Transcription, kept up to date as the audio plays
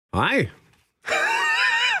Hi.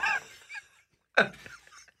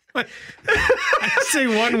 I say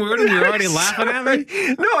one word and you're already laughing at me?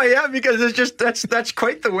 No, I am, because it's just that's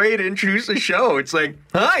quite the way to introduce a show. It's like,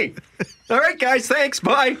 hi. All right, guys, thanks.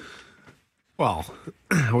 Bye. Well,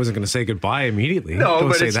 I wasn't going to say goodbye immediately. No, Don't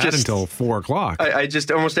but say it's that just until 4 o'clock. I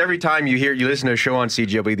just almost every time you listen to a show on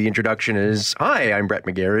CJB, the introduction is, hi, I'm Brett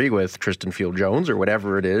McGarry with Tristan Field Jones, or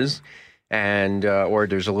whatever it is. And, or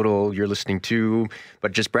there's a little you're listening to,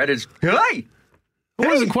 but just Brett is, hi. It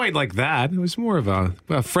wasn't quite like that. It was more of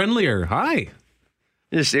a friendlier hi.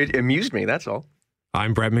 It amused me, that's all.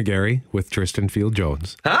 I'm Brett McGarry with Tristan Field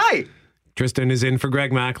Jones. Hi. Tristan is in for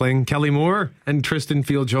Greg Mackling, Kelly Moore, and Tristan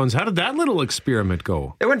Field Jones. How did that little experiment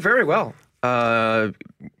go? It went very well. Yeah,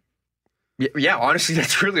 honestly,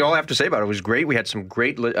 that's really all I have to say about it. It was great. We had some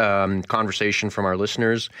great conversation from our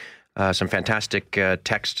listeners, some fantastic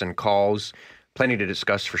texts and calls, plenty to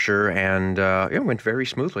discuss for sure, and it went very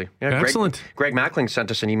smoothly. Yeah, excellent. Greg Mackling sent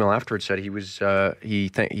us an email afterwards, said he was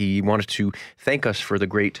he wanted to thank us for the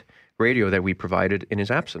great radio that we provided in his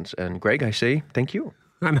absence. And Greg, I say thank you.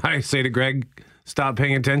 And I say to Greg, stop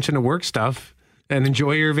paying attention to work stuff and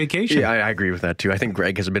enjoy your vacation. Yeah, I agree with that too. I think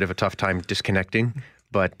Greg has a bit of a tough time disconnecting,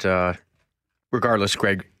 but regardless,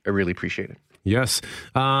 Greg, I really appreciate it. Yes.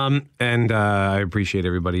 And I appreciate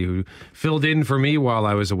everybody who filled in for me while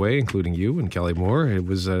I was away, including you and Kelly Moore. It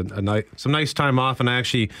was some nice time off. And I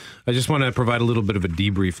just want to provide a little bit of a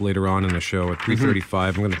debrief later on in the show at 3:35.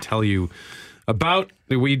 I'm going to tell you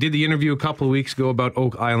we did the interview a couple of weeks ago about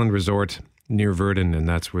Oak Island Resort near Verdun, and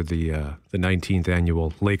that's where the 19th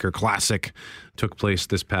annual Laker Classic took place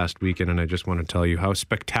this past weekend, and I just want to tell you how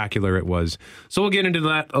spectacular it was. So we'll get into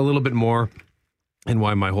that a little bit more, and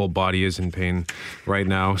why my whole body is in pain right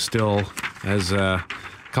now. Still, as a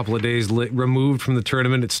couple of days removed from the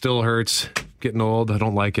tournament, it still hurts. Getting old, I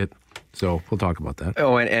don't like it. So we'll talk about that.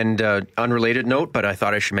 Oh, and unrelated note, but I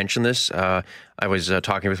thought I should mention this. I was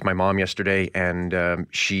talking with my mom yesterday, and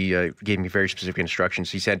she gave me very specific instructions.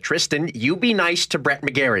 She said, Tristan, you be nice to Brett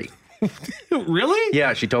McGarry. Really?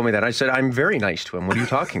 Yeah, she told me that. I said, I'm very nice to him. What are you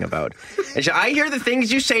talking about? And she said, I hear the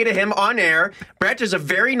things you say to him on air. Brett is a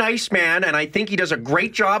very nice man, and I think he does a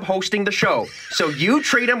great job hosting the show. So you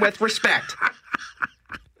treat him with respect.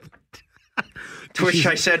 To which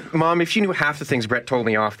I said, Mom, if you knew half the things Brett told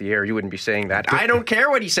me off the air, you wouldn't be saying that. I don't care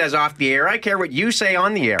what he says off the air. I care what you say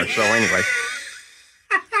on the air. So anyway.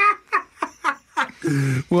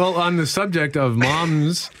 Well, on the subject of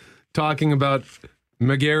moms talking about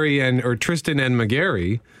McGarry or Tristan and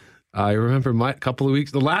McGarry, I remember a couple of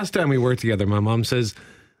weeks, the last time we worked together, my mom says,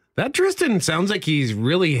 that Tristan sounds like he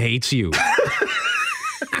really hates you.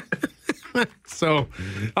 So,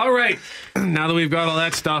 all right. Now that we've got all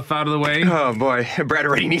that stuff out of the way. Oh, boy. Brett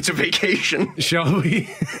already needs a vacation. Shall we?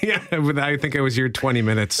 Yeah, I think I was here 20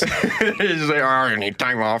 minutes. He's like, I need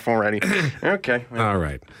time off already. Okay. All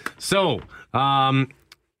right. So,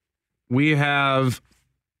 we have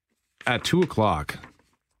at 2 o'clock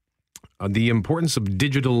the importance of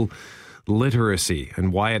digital literacy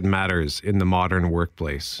and why it matters in the modern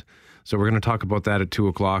workplace. So we're going to talk about that at 2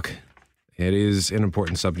 o'clock. It is an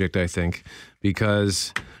important subject, I think,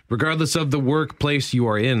 because regardless of the workplace you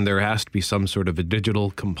are in, there has to be some sort of a digital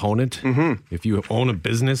component. Mm-hmm. If you own a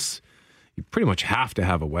business, you pretty much have to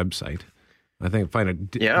have a website. I find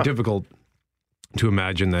it difficult to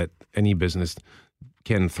imagine that any business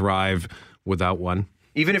can thrive without one.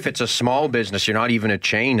 Even if it's a small business, you're not even a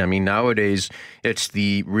chain. I mean, nowadays, it's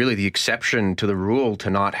really the exception to the rule to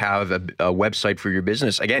not have a website for your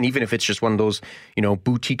business. Again, even if it's just one of those,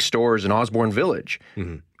 boutique stores in Osborne Village,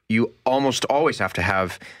 mm-hmm. You almost always have to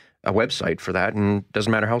have a website for that, and it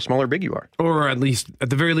doesn't matter how small or big you are. Or at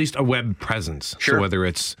the very least, a web presence. Sure. So whether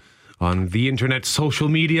it's on the internet, social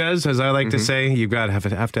medias, as I like to say, you've got to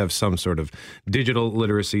have to have some sort of digital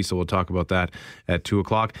literacy. So we'll talk about that at 2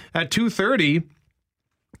 o'clock. At 2:30,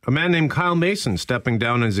 a man named Kyle Mason stepping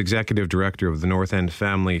down as executive director of the North End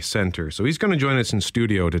Family Center. So he's going to join us in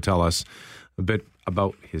studio to tell us a bit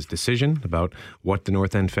about his decision, about what the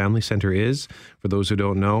North End Family Center is, for those who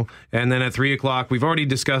don't know. And then at 3 o'clock, we've already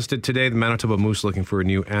discussed it today, the Manitoba Moose looking for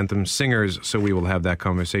new anthem singers. So we will have that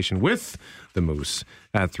conversation with the Moose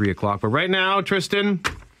at 3 o'clock. But right now, Tristan,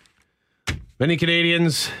 many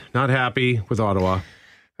Canadians not happy with Ottawa.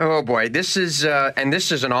 Oh boy, this is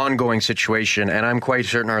an ongoing situation, and I'm quite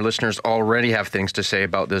certain our listeners already have things to say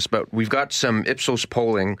about this, but we've got some Ipsos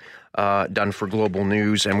polling done for Global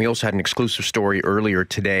News, and we also had an exclusive story earlier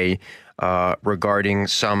today regarding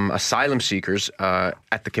some asylum seekers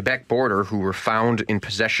at the Quebec border who were found in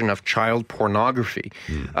possession of child pornography.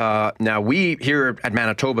 Now, we here at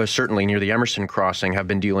Manitoba, certainly near the Emerson Crossing, have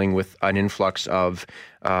been dealing with an influx of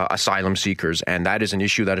asylum seekers, and that is an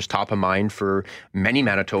issue that is top of mind for many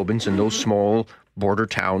Manitobans in those small border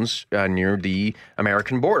towns near the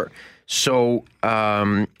American border. So,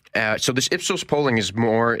 so this Ipsos polling is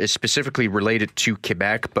specifically related to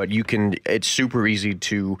Quebec, but it's super easy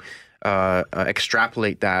to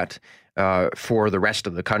extrapolate that for the rest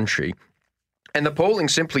of the country. And the polling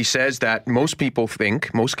simply says that most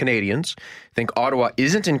Canadians think Ottawa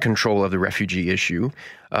isn't in control of the refugee issue,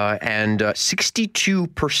 and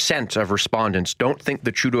 62% of respondents don't think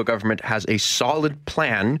the Trudeau government has a solid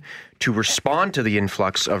plan to respond to the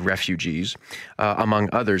influx of refugees, among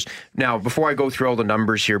others. Now, before I go through all the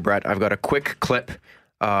numbers here, Brett, I've got a quick clip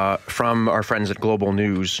from our friends at Global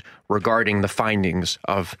News regarding the findings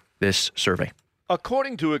of this survey.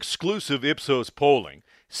 According to exclusive Ipsos polling,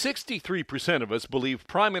 63% of us believe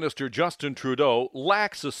Prime Minister Justin Trudeau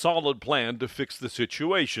lacks a solid plan to fix the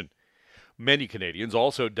situation. Many Canadians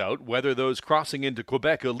also doubt whether those crossing into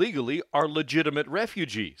Quebec illegally are legitimate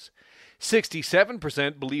refugees.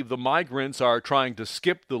 67% believe the migrants are trying to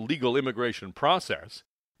skip the legal immigration process.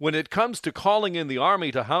 When it comes to calling in the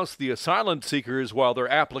army to house the asylum seekers while their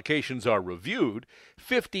applications are reviewed,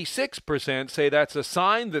 56% say that's a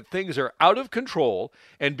sign that things are out of control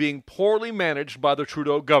and being poorly managed by the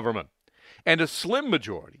Trudeau government. And a slim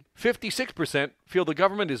majority, 56%, feel the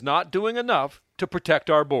government is not doing enough to protect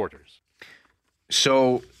our borders.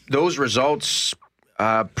 So those results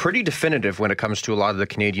pretty definitive when it comes to a lot of the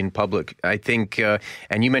Canadian public. I think,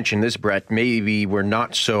 and you mentioned this, Brett, maybe we're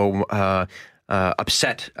not so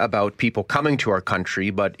upset about people coming to our country,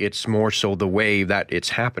 but it's more so the way that it's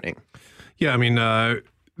happening. Yeah, I mean,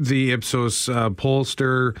 the Ipsos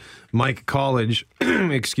pollster, Mike College,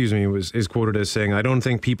 excuse me, is quoted as saying, "I don't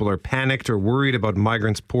think people are panicked or worried about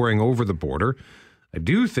migrants pouring over the border. I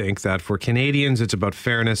do think that for Canadians, it's about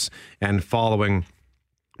fairness and following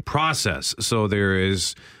process." So there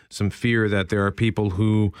is some fear that there are people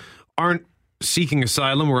who aren't seeking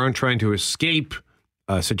asylum or aren't trying to escape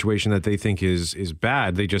a situation that they think is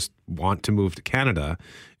bad. They just want to move to Canada,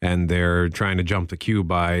 and they're trying to jump the queue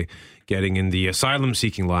by getting in the asylum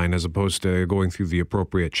seeking line as opposed to going through the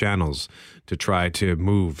appropriate channels to try to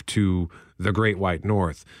move to the Great White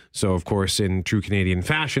North. So, of course, in true Canadian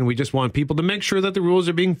fashion, we just want people to make sure that the rules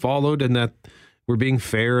are being followed and that we're being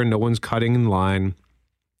fair and no one's cutting in line.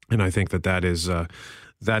 And I think that is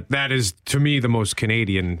that is, to me, the most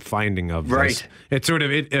Canadian finding of this. Right. It sort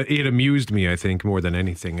of it amused me, I think, more than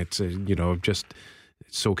anything. It's just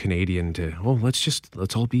it's so Canadian to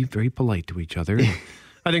let's all be very polite to each other.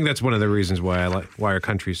 I think that's one of the reasons why why our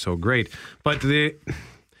country is so great. But it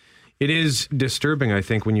is disturbing, I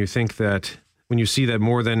think, when you see that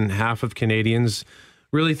more than half of Canadians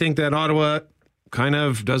really think that Ottawa kind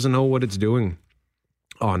of doesn't know what it's doing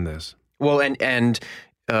on this. Well, and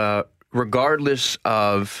regardless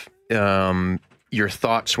of your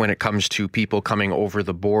thoughts when it comes to people coming over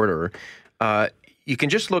the border, you can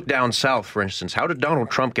just look down south, for instance. How did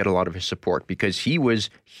Donald Trump get a lot of his support? Because he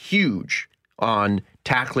was huge on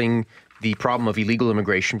tackling the problem of illegal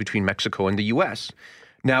immigration between Mexico and the U.S.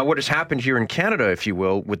 Now, what has happened here in Canada, if you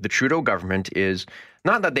will, with the Trudeau government is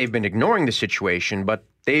not that they've been ignoring the situation, but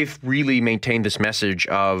they've really maintained this message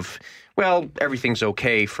of, well, everything's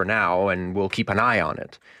okay for now and we'll keep an eye on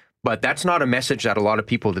it. But that's not a message that a lot of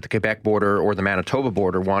people at the Quebec border or the Manitoba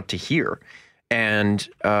border want to hear. And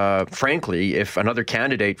frankly, if another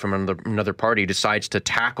candidate from another party decides to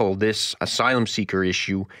tackle this asylum seeker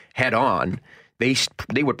issue head on,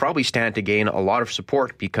 they would probably stand to gain a lot of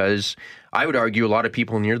support, because I would argue a lot of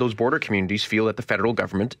people near those border communities feel that the federal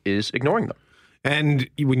government is ignoring them. And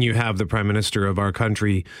when you have the Prime Minister of our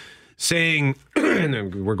country saying,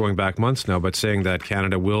 and we're going back months now, but saying that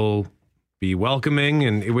Canada will be welcoming,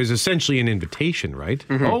 and it was essentially an invitation, right?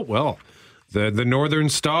 Mm-hmm. Oh, well, the Northern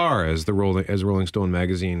Star, as Rolling Stone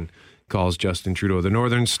magazine calls Justin Trudeau, the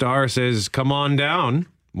Northern Star says, come on down,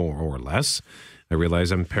 more or less. I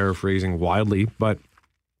realize I'm paraphrasing wildly, but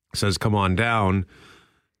says, come on down.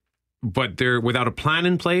 But they're without a plan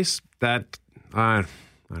in place, that, I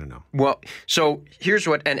don't know. Well, so here's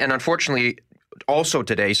what, and unfortunately, also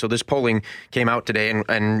today, so this polling came out today,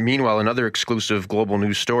 and meanwhile, another exclusive Global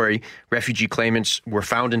News story, refugee claimants were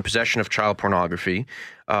found in possession of child pornography,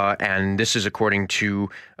 and this is according to,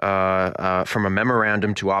 from a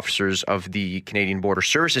memorandum to officers of the Canadian Border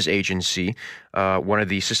Services Agency. One of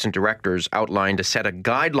the assistant directors outlined a set of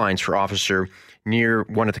guidelines for Officer near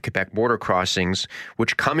one of the Quebec border crossings,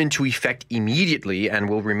 which come into effect immediately and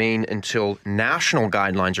will remain until national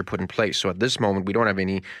guidelines are put in place. So at this moment, we don't have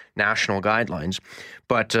any national guidelines.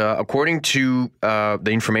 But according to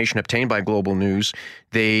the information obtained by Global News,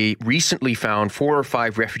 they recently found 4 or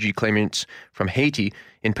 5 refugee claimants from Haiti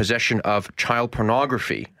in possession of child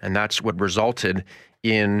pornography. And that's what resulted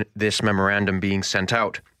in this memorandum being sent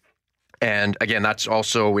out. And again, that's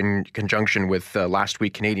also in conjunction with last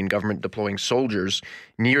week Canadian government deploying soldiers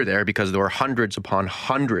near there because there were hundreds upon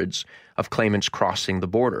hundreds of claimants crossing the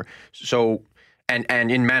border. So, and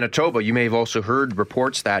in Manitoba, you may have also heard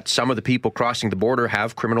reports that some of the people crossing the border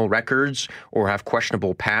have criminal records or have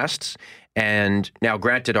questionable pasts. And now,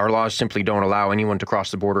 granted, our laws simply don't allow anyone to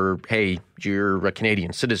cross the border. Hey, you're a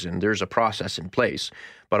Canadian citizen. There's a process in place.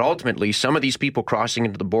 But ultimately, some of these people crossing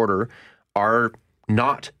into the border are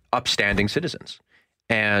not upstanding citizens.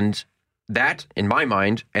 And that, in my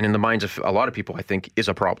mind, and in the minds of a lot of people, I think, is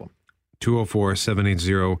a problem.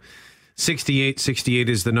 204-780-6868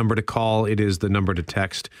 is the number to call. It is the number to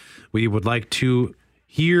text. We would like to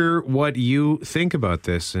hear what you think about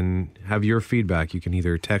this and have your feedback. You can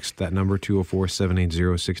either text that number,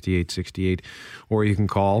 204-780-6868, or you can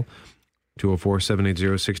call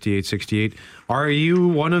 204-780-6868. Are you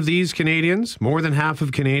one of these Canadians? More than half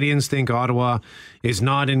of Canadians think Ottawa is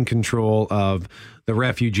not in control of the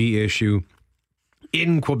refugee issue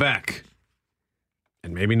in Quebec.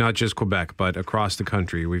 And maybe not just Quebec, but across the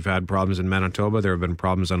country. We've had problems in Manitoba. There have been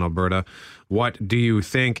problems in Alberta. What do you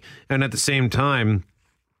think? And at the same time,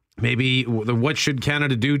 maybe what should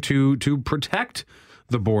Canada do to protect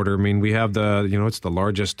the border? I mean, we have it's the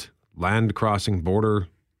largest land crossing border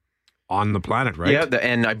on the planet, right? Yeah,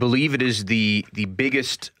 and I believe it is the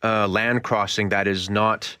biggest land crossing that is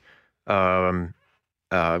not guarded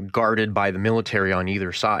by the military on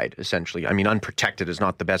either side, essentially. I mean, unprotected is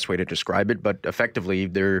not the best way to describe it, but effectively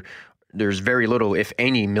there's very little, if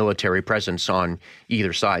any, military presence on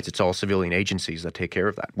either side. It's all civilian agencies that take care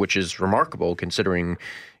of that, which is remarkable considering,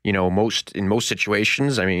 in most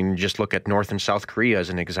situations. I mean, just look at North and South Korea as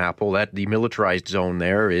an example. That the militarized zone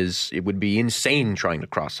there it would be insane trying to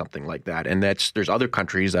cross something like that. And there's other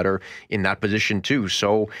countries that are in that position too.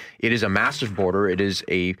 So it is a massive border. It is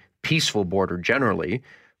a peaceful border generally,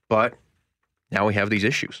 but now we have these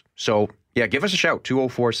issues. So yeah, give us a shout,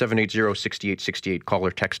 204-780-6868. Call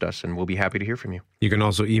or text us, and we'll be happy to hear from you. You can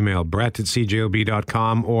also email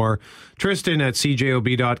brett@cjob.com or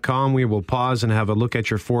tristan@cjob.com. We will pause and have a look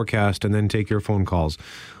at your forecast and then take your phone calls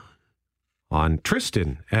on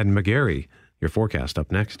Tristan and McGarry. Your forecast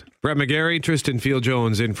up next. Brett McGarry, Tristan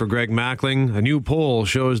Field-Jones in for Greg Mackling. A new poll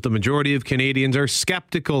shows the majority of Canadians are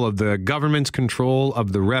skeptical of the government's control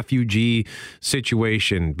of the refugee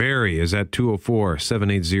situation. Barry is at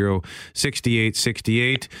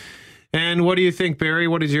 204-780-6868. And what do you think, Barry?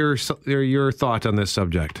 What is your thought on this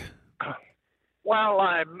subject? Well,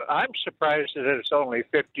 I'm surprised that it's only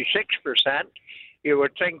 56%. You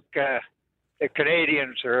would think the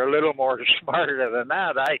Canadians are a little more smarter than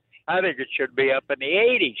that. I think it should be up in the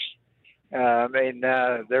 80s.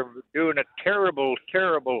 They're doing a terrible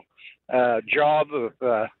job of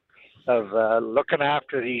looking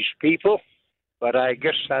after these people. But I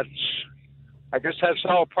guess that's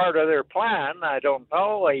all part of their plan. I don't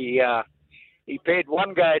know. He paid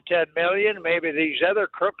one guy $10 million. Maybe these other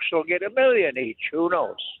crooks will get $1 million each. Who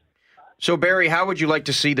knows? So Barry, how would you like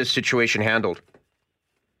to see this situation handled?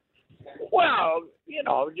 Well,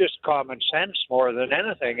 just common sense more than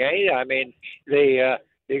anything, eh? I mean, they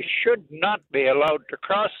should not be allowed to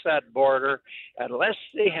cross that border unless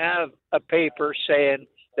they have a paper saying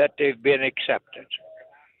that they've been accepted.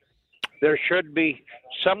 There should be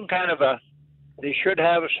some kind of they should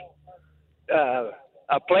have a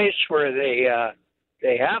place where they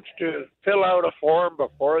have to fill out a form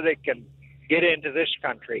before they can get into this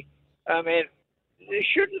country. I mean, they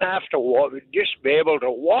shouldn't have to just be able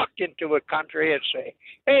to walk into a country and say,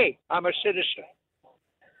 hey, I'm a citizen.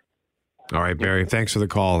 All right, Barry, thanks for the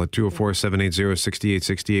call at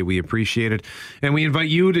 204-780-6868. We appreciate it. And we invite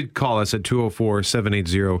you to call us at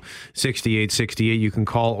 204-780-6868. You can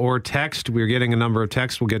call or text. We're getting a number of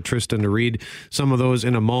texts. We'll get Tristan to read some of those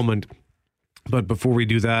in a moment. But before we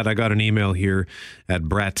do that, I got an email here at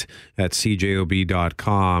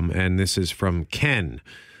brett@cjob.com, and this is from Ken,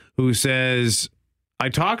 who says, I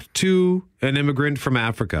talked to an immigrant from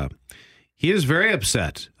Africa. He is very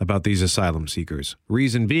upset about these asylum seekers,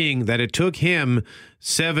 reason being that it took him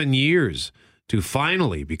 7 years to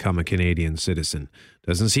finally become a Canadian citizen.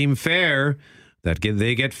 Doesn't seem fair, that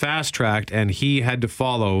they get fast-tracked, and he had to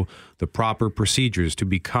follow the proper procedures to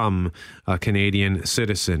become a Canadian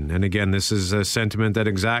citizen. And again, this is a sentiment that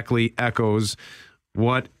exactly echoes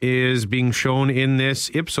what is being shown in this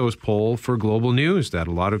Ipsos poll for Global News, that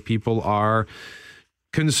a lot of people are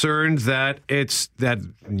concerned that it's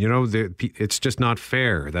just not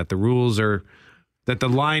fair, that the rules are, that the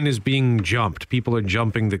line is being jumped. People are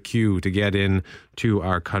jumping the queue to get in to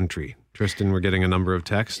our country. Tristan, we're getting a number of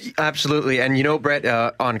texts. Absolutely. And, Brett,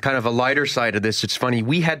 on kind of a lighter side of this, it's funny.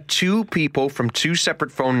 We had two people from two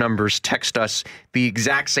separate phone numbers text us the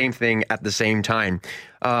exact same thing at the same time.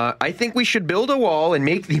 I think we should build a wall and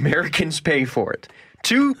make the Americans pay for it.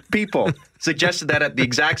 Two people suggested that at the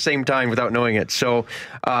exact same time without knowing it. So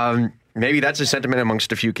maybe that's a sentiment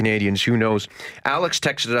amongst a few Canadians. Who knows? Alex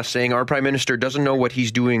texted us saying our prime minister doesn't know what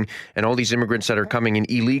he's doing, and all these immigrants that are coming in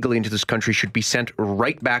illegally into this country should be sent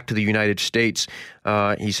right back to the United States.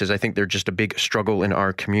 He says, I think they're just a big struggle in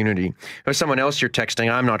our community. There's someone else here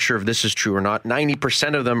texting. I'm not sure if this is true or not.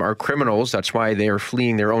 90% of them are criminals. That's why they are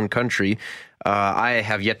fleeing their own country. I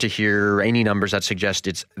have yet to hear any numbers that suggest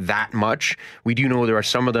it's that much. We do know there are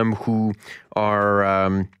some of them who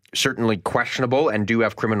are certainly questionable and do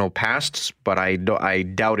have criminal pasts, but I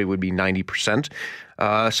doubt it would be 90%.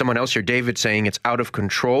 Someone else here, David, saying it's out of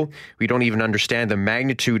control. We don't even understand the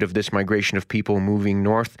magnitude of this migration of people moving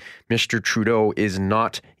north. Mr. Trudeau is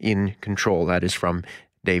not in control. That is from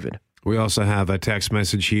David. We also have a text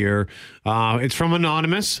message here. It's from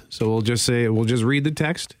Anonymous, so we'll just read the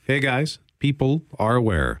text. Hey guys, people are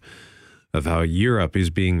aware of how Europe is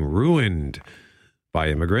being ruined by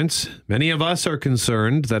immigrants. Many of us are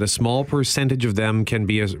concerned that a small percentage of them can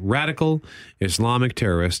be as radical Islamic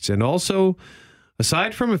terrorists, and also,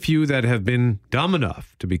 aside from a few that have been dumb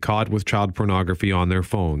enough to be caught with child pornography on their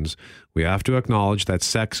phones, we have to acknowledge that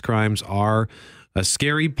sex crimes are a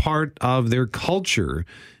scary part of their culture,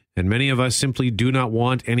 and many of us simply do not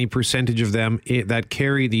want any percentage of them that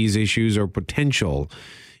carry these issues or potential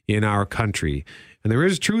in our country. And there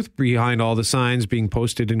is truth behind all the signs being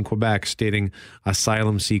posted in Quebec stating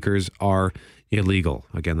asylum seekers are illegal.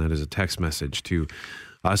 Again, that is a text message to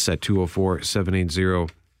us at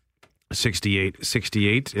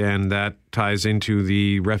 204-780-6868. And that ties into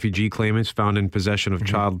the refugee claimants found in possession of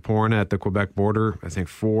child porn at the Quebec border. I think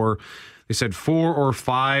they said 4 or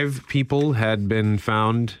 5 people had been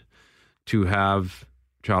found to have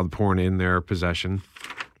child porn in their possession.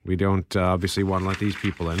 We don't obviously want to let these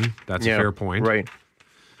people in. That's a fair point. Right.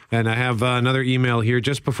 And I have another email here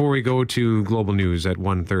just before we go to Global News at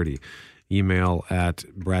 1:30. Email at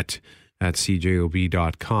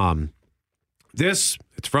brett@cjob.com. It's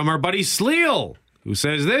from our buddy Sleal, who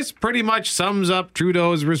says this pretty much sums up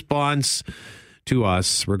Trudeau's response to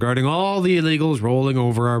us regarding all the illegals rolling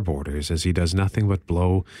over our borders, as he does nothing but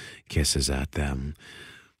blow kisses at them.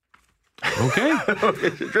 Okay.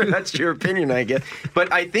 That's your opinion, I guess.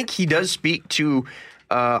 But I think he does speak to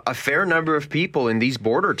a fair number of people in these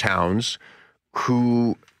border towns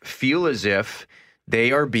who feel as if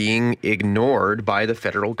they are being ignored by the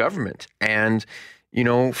federal government. And,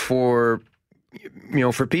 for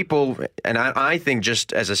people, and I think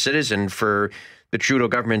just as a citizen, for the Trudeau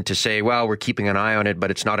government to say, well, we're keeping an eye on it,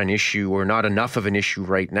 but it's not an issue or not enough of an issue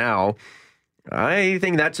right now, I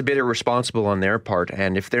think that's a bit irresponsible on their part,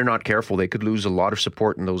 and if they're not careful, they could lose a lot of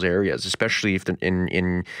support in those areas, especially if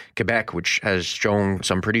in Quebec, which has shown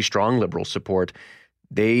some pretty strong Liberal support.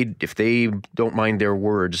 If they don't mind their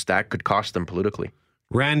words, that could cost them politically.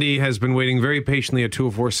 Randy has been waiting very patiently at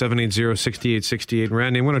 204-780-6868.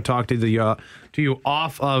 Randy, I'm going to talk to you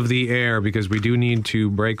off of the air because we do need to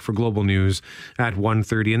break for Global News at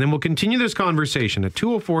 1:30. And then we'll continue this conversation at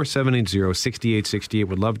 204-780-6868.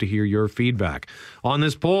 Would love to hear your feedback on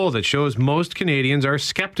this poll that shows most Canadians are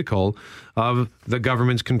skeptical of the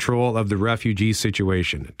government's control of the refugee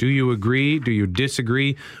situation. Do you agree? Do you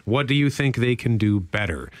disagree? What do you think they can do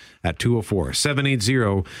better? At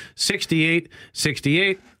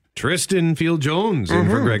 204-780-6868. Tristan Field-Jones in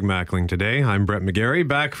for Greg Mackling today. I'm Brett McGarry,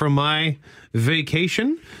 back from my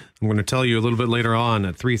vacation. I'm going to tell you a little bit later on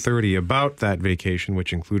at 3:30 about that vacation,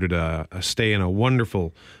 which included a stay in a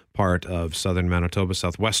wonderful part of southern Manitoba,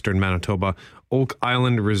 southwestern Manitoba, Oak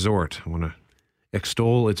Island Resort. I want to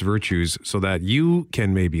extol its virtues so that you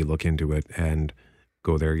can maybe look into it and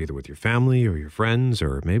go there either with your family or your friends,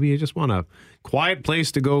 or maybe you just want a quiet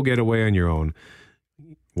place to go get away on your own.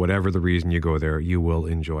 Whatever the reason you go there, you will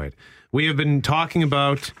enjoy it. We have been talking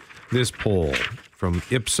about this poll from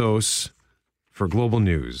Ipsos for Global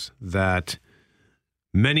News that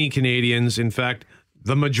many Canadians, in fact,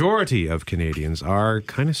 the majority of Canadians, are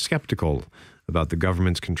kind of skeptical about the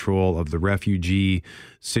government's control of the refugee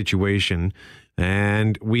situation.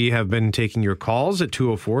 And we have been taking your calls at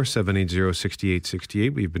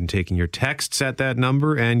 204-780-6868. We've been taking your texts at that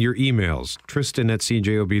number and your emails.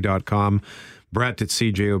 Tristan@cjob.com, Brett at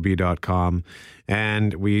cjob.com.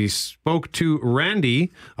 And we spoke to Randy.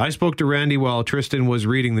 I spoke to Randy while Tristan was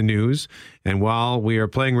reading the news. And while we are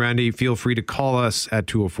playing Randy, feel free to call us at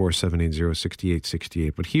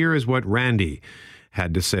 204-780-6868. But here is what Randy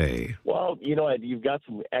had to say. Well, you've got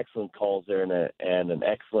some excellent calls there and an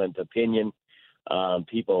excellent opinion.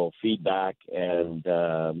 People feedback and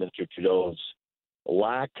Mr. Trudeau's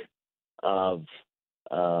lack of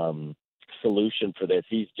solution for this.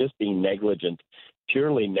 He's just being negligent,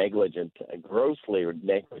 purely negligent, grossly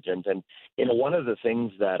negligent. And, one of the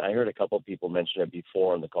things that I heard a couple of people mention it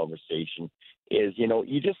before in the conversation is,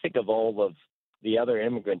 you just think of all of the other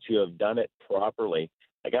immigrants who have done it properly.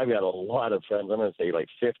 Like, I've got a lot of friends, I'm going to say like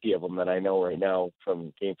 50 of them that I know right now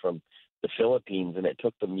came from the Philippines, and it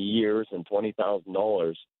took them years and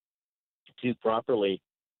 $20,000 to properly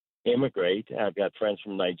immigrate. I've got friends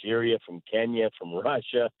from Nigeria, from Kenya, from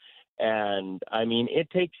Russia, and I mean, it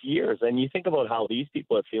takes years. And you think about how these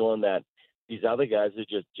people are feeling, that these other guys are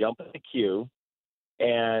just jumping the queue,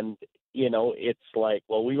 and it's like,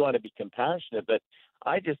 well, we want to be compassionate, but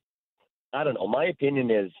I don't know. My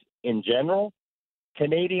opinion is, in general,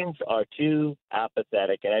 Canadians are too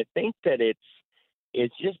apathetic, and I think that it's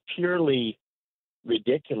just purely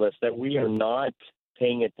ridiculous that we are not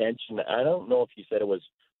paying attention. I don't know if you said it was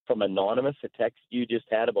from Anonymous, a text you just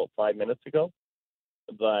had about 5 minutes ago,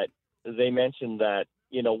 but they mentioned that,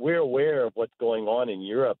 we're aware of what's going on in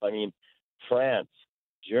Europe. I mean, France,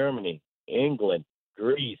 Germany, England,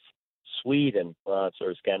 Greece, Sweden, sort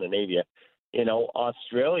of Scandinavia,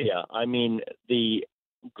 Australia. I mean, the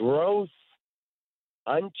gross,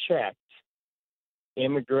 unchecked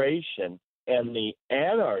immigration and the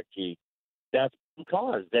anarchy that's been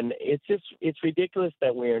caused. And it's ridiculous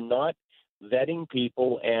that we are not vetting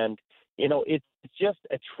people. And, it's just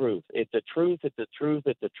a truth. It's a truth. It's a truth.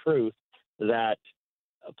 It's a truth that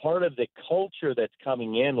a part of the culture that's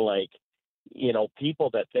coming in, like, people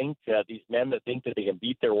that think, these men that think that they can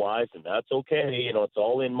beat their wives, and that's okay. It's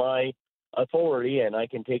all in my authority, and I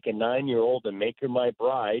can take a 9-year-old and make her my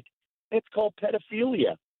bride. It's called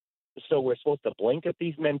pedophilia. So we're supposed to blink at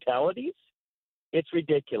these mentalities? It's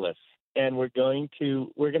ridiculous, and we're going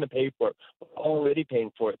to pay for it. We're already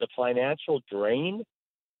paying for it. The financial drain,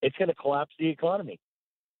 it's going to collapse the economy.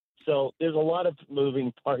 So there's a lot of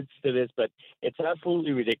moving parts to this, but it's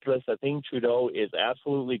absolutely ridiculous. I think Trudeau is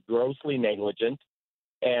absolutely grossly negligent,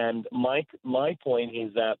 and my point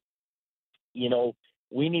is that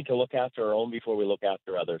we need to look after our own before we look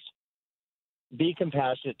after others. Be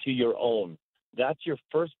compassionate to your own. That's your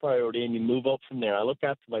first priority, and you move up from there. I look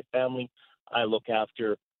after my family. I look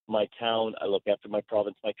after my town. I look after my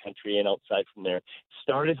province, my country, and outside from there.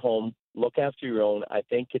 Start at home. Look after your own. I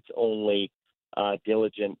think it's only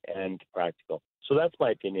diligent and practical. So that's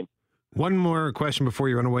my opinion. One more question before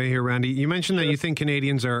you run away here, Randy. You mentioned that you think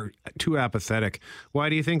Canadians are too apathetic. Why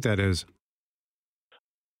do you think that is?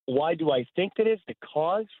 Why do I think that is? The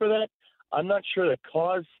cause for that? I'm not sure the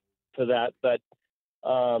cause for that, but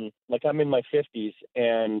like, I'm in my 50s,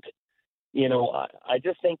 and I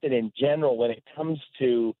just think that in general, when it comes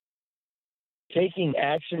to taking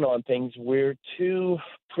action on things, we're too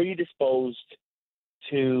predisposed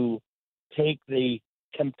to take the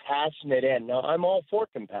compassionate end. Now, I'm all for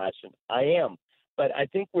compassion. I am. But I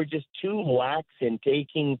think we're just too lax in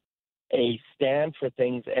taking a stand for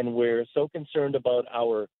things, and we're so concerned about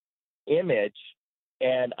our image,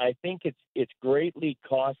 and I think it's greatly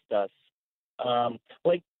cost us.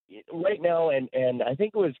 Like right now, and I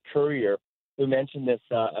think it was Courier who mentioned this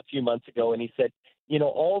a few months ago, and he said,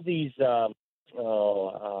 all these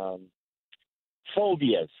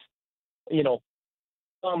phobias,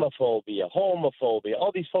 homophobia,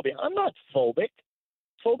 all these phobias. I'm not phobic.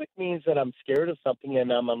 Phobic means that I'm scared of something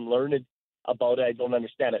and I'm unlearned about it. I don't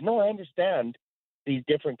understand it. No, I understand these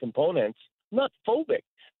different components. I'm not phobic.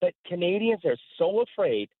 But Canadians are so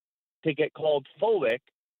afraid to get called phobic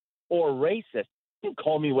or racist. You can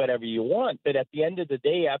call me whatever you want, but at the end of the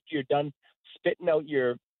day, after you're done spitting out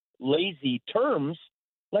your lazy terms,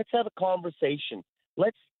 let's have a conversation.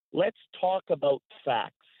 Let's talk about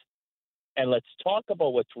facts, and let's talk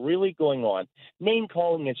about what's really going on. Name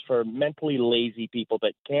calling is for mentally lazy people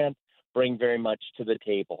that can't bring very much to the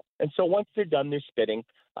table. And so once they're done, they're spitting.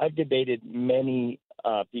 I've debated many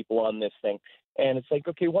people on this thing, and it's like,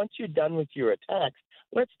 okay, once you're done with your attacks,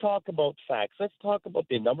 let's talk about facts. Let's talk about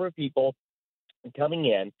the number of people coming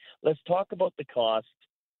in. Let's talk about the cost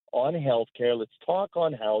on healthcare. Let's talk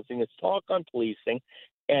on housing. Let's talk on policing.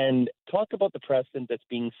 and talk about the precedent that's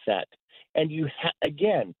being set. And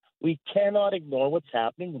again, we cannot ignore what's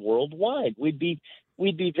happening worldwide. We'd be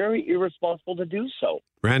very irresponsible to do so.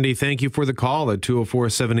 Randy, thank you for the call at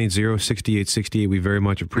 204-780-6868. We very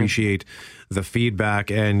much appreciate the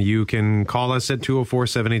feedback, and you can call us at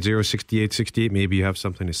 204-780-6868. Maybe you have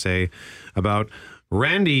something to say about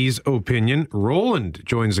Randy's opinion. Roland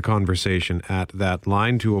joins the conversation at that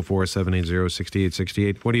line,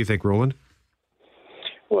 204-780-6868. What do you think, Roland?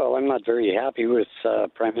 Well, I'm not very happy with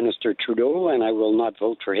Prime Minister Trudeau, and I will not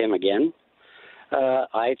vote for him again.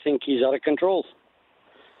 I think he's out of control.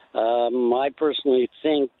 I personally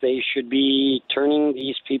think they should be turning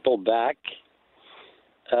these people back,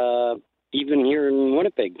 even here in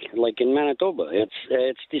Winnipeg, like in Manitoba.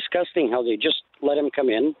 It's disgusting how they just let them come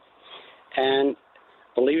in. And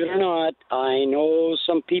believe it or not, I know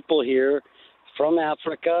some people here from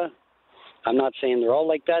Africa. I'm not saying they're all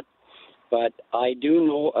like that, but I do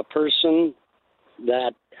know a person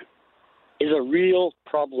that is a real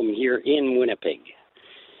problem here in Winnipeg.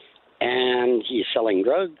 And he's selling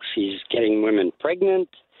drugs, he's getting women pregnant,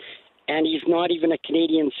 and he's not even a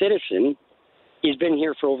Canadian citizen. He's been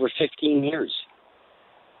here for over 15 years.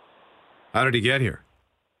 How did he get here?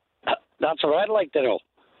 That's what I'd like to know.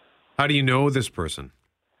 How do you know this person?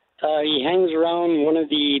 He hangs around one of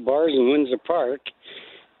the bars in Windsor Park,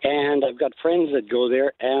 and I've got friends that go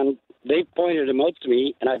there, and they pointed him out to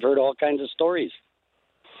me, and I've heard all kinds of stories.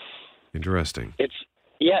 Interesting. It's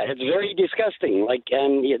very disgusting.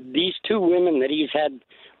 And these two women that he's had,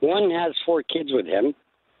 one has 4 kids with him.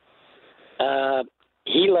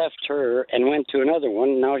 He left her and went to another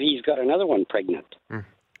one. Now he's got another one pregnant.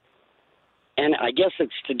 And I guess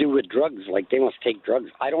it's to do with drugs. Like, they must take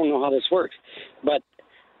drugs. I don't know how this works. But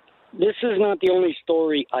this is not the only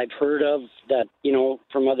story I've heard of that,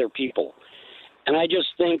 from other people. And I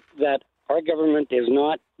just think that our government is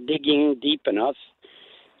not digging deep enough.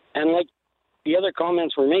 And like the other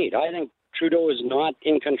comments were made, I think Trudeau is not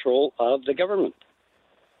in control of the government.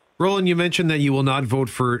 Roland, you mentioned that you will not vote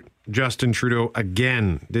for Justin Trudeau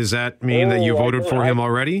again. Does that mean that you voted for him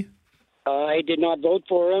already? I did not vote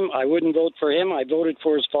for him. I wouldn't vote for him. I voted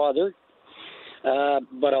for his father.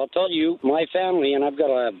 But I'll tell you, my family, and I've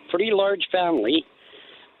got a pretty large family,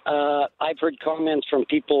 I've heard comments from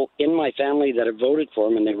people in my family that have voted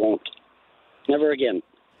for him, and they won't. Never again.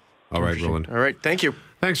 All right, Roland. All right, thank you.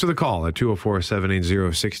 Thanks for the call at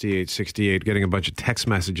 204-780-6868. Getting a bunch of text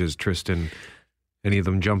messages, Tristan. Any of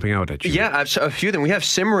them jumping out at you? Yeah, a few of them. We have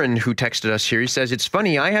Simran who texted us here. He says, "It's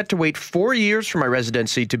funny, I had to wait 4 years for my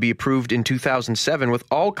residency to be approved in 2007 with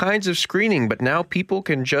all kinds of screening, but now people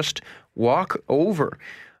can just walk over."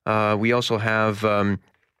 We also have...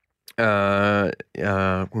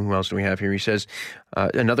 who else do we have here? He says,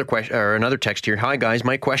 another question or another text here. "Hi guys,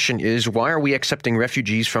 my question is, why are we accepting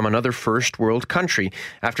refugees from another first world country?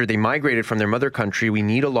 After they migrated from their mother country, we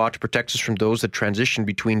need a law to protect us from those that transition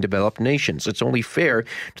between developed nations. It's only fair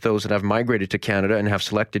to those that have migrated to Canada and have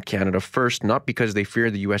selected Canada first, not because they fear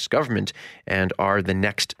the U.S. government and are the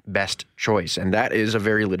next best choice." And that is a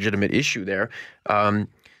very legitimate issue there.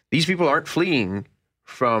 These people aren't fleeing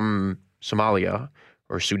from Somalia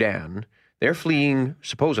or Sudan. They're fleeing,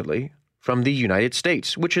 supposedly, from the United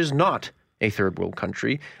States, which is not a third world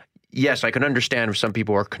country. Yes, I can understand if some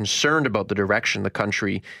people are concerned about the direction the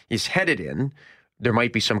country is headed in. There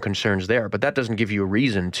might be some concerns there, but that doesn't give you a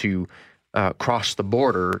reason to cross the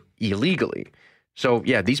border illegally. So,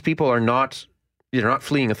 yeah, these people are not, they're not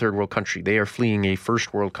fleeing a third world country. They are fleeing a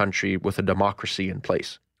first world country with a democracy in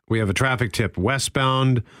place. We have a traffic tip.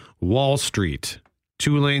 Westbound Wall Street.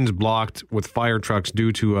 2 lanes blocked with fire trucks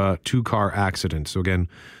due to a 2-car accident. So again,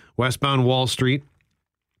 westbound Wall Street,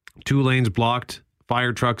 2 lanes blocked,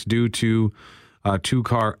 fire trucks due to a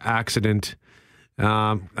 2-car accident.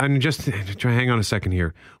 And just hang on a second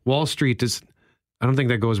here. Wall Street is, I don't think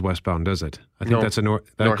that goes westbound, does it? I think that's a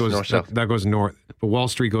north. That goes north. But Wall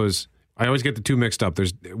Street goes, I always get the two mixed up.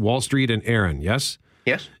 There's Wall Street and Erin, yes?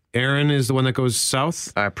 Yes. Erin is the one that goes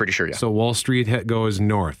south? I'm pretty sure, yeah. So Wall Street goes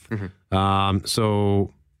north.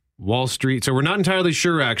 So Wall Street. So we're not entirely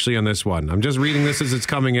sure, actually, on this one. I'm just reading this as it's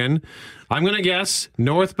coming in. I'm going to guess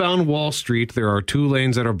northbound Wall Street, there are 2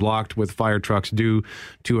 lanes that are blocked with fire trucks due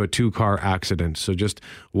to a 2-car accident. So just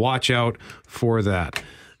watch out for that.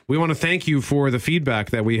 We want to thank you for the feedback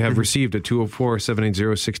that we have received at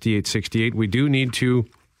 204-780-6868. We do need to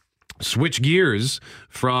switch gears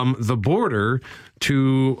from the border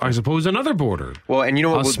to, I suppose, another border. Well, and you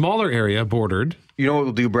know what? A smaller area bordered. You know what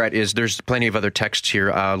we'll do, Brett, is there's plenty of other texts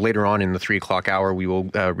here. Later on in the 3 o'clock hour, we will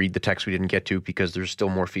read the text we didn't get to because there's still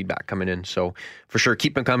more feedback coming in. So for sure,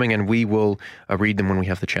 keep them coming, and we will read them when we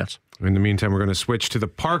have the chance. In the meantime, we're going to switch to the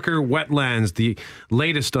Parker wetlands. The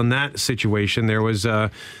latest on that situation, there was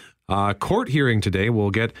a court hearing today.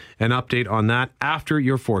 We'll get an update on that after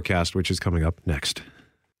your forecast, which is coming up next.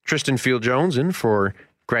 Tristan Field-Jones in for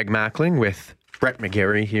Greg Mackling with Brett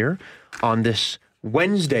McGarry here on this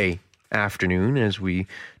Wednesday afternoon as we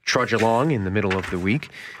trudge along in the middle of the week.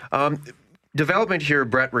 Development here,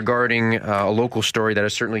 Brett, regarding a local story that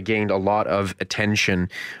has certainly gained a lot of attention.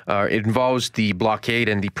 It involves the blockade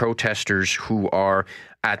and the protesters who are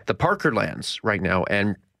at the Parker lands right now.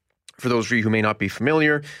 And for those of you who may not be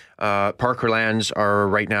familiar, Parker lands are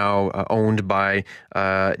right now owned by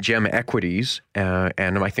Gem Equities, and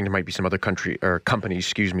I think there might be some other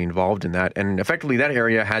companies, involved in that. And effectively, that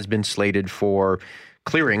area has been slated for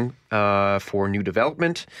clearing for new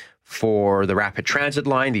development, for the rapid transit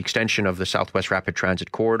line, the extension of the Southwest Rapid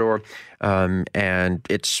Transit Corridor, and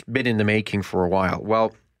it's been in the making for a while.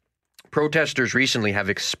 Well, protesters recently have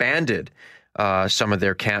expanded some of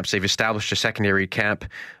their camps. They've established a secondary camp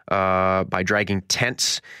by dragging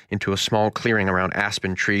tents into a small clearing around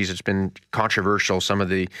aspen trees. It's been controversial. Some of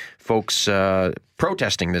the folks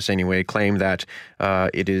protesting this anyway claim that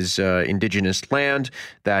it is indigenous land,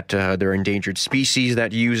 that there are endangered species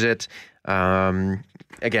that use it.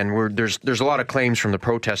 Again, there's a lot of claims from the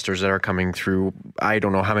protesters that are coming through. I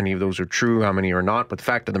don't know how many of those are true, how many are not. But the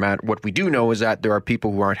fact of the matter, what we do know is that there are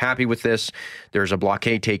people who aren't happy with this. There's a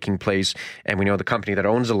blockade taking place, and we know the company that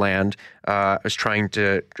owns the land is trying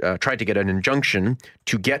to get an injunction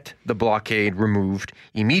to get the blockade removed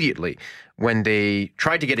immediately. When they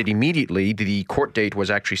tried to get it immediately, the court date was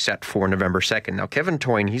actually set for November 2nd. Now, Kevin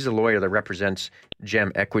Toyne, he's a lawyer that represents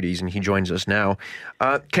Gem Equities, and he joins us now.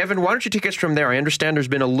 Kevin, why don't you take us from there? I understand there's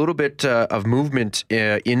been a little bit of movement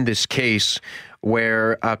in this case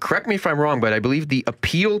where, correct me if I'm wrong, but I believe the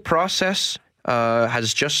appeal process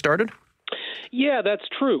has just started? Yeah, that's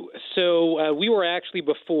true. So we were actually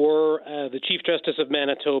before the Chief Justice of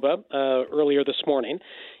Manitoba earlier this morning,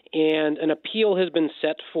 and an appeal has been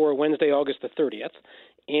set for Wednesday, August the 30th.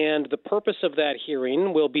 And the purpose of that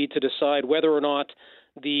hearing will be to decide whether or not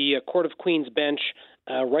the Court of Queen's Bench,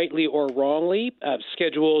 rightly or wrongly,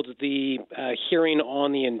 scheduled the hearing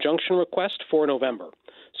on the injunction request for November.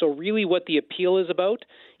 So really what the appeal is about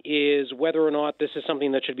is whether or not this is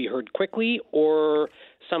something that should be heard quickly or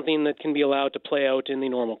something that can be allowed to play out in the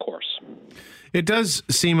normal course. It does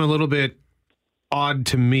seem a little bit odd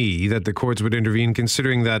to me that the courts would intervene,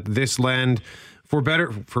 considering that this land, for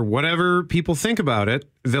whatever people think about it,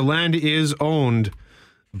 the land is owned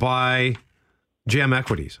by Gem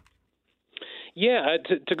Equities. Yeah,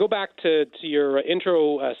 to go back to your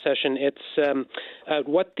intro session, it's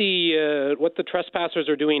what the trespassers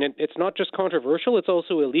are doing. It's not just controversial; it's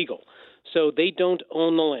also illegal. So they don't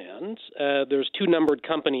own the land. There's two numbered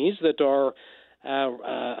companies that are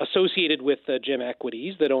associated with Gem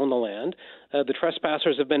Equities that own the land. The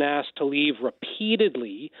trespassers have been asked to leave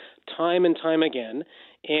repeatedly, time and time again,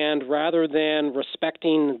 and rather than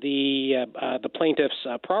respecting the plaintiff's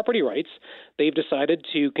property rights, they've decided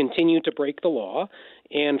to continue to break the law,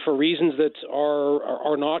 and for reasons that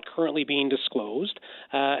are not currently being disclosed,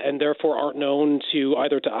 and therefore aren't known to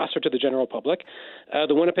either to us or to the general public,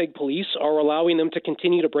 the Winnipeg Police are allowing them to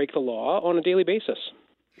continue to break the law on a daily basis.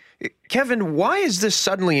 Kevin, why is this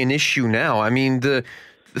suddenly an issue now? I mean, the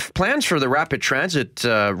plans for the rapid transit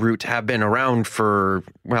route have been around for,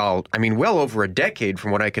 well over a decade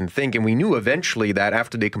from what I can think. And we knew eventually that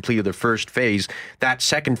after they completed the first phase, that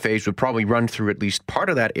second phase would probably run through at least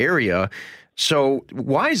part of that area. So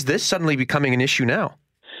why is this suddenly becoming an issue now?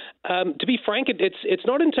 To be frank, it's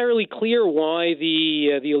not entirely clear why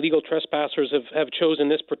the illegal trespassers have chosen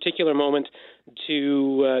this particular moment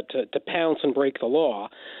to pounce and break the law.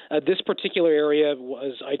 This particular area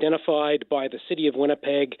was identified by the City of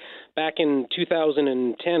Winnipeg back in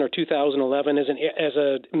 2010 or 2011 as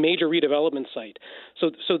a major redevelopment site.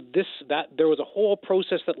 So there was a whole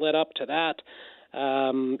process that led up to that.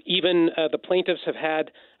 Even the plaintiffs have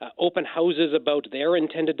had open houses about their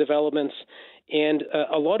intended developments, and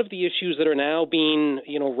a lot of the issues that are now being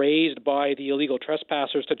raised by the illegal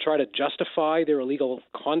trespassers to try to justify their illegal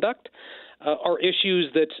conduct are issues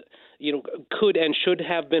that could and should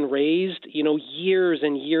have been raised years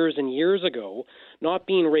and years and years ago, not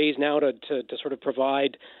being raised now to sort of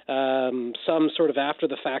provide some sort of after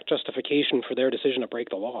the fact justification for their decision to break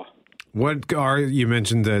the law. You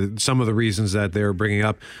mentioned some of the reasons that they're bringing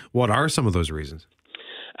up. What are some of those reasons?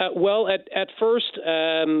 Well, at first,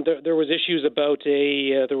 there was issues about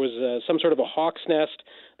there was some sort of a hawk's nest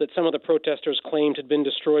that some of the protesters claimed had been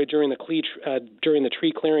destroyed during the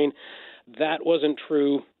tree clearing. That wasn't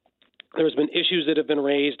true. There's been issues that have been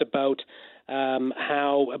raised about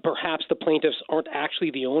how perhaps the plaintiffs aren't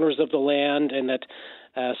actually the owners of the land, and that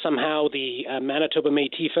somehow the Manitoba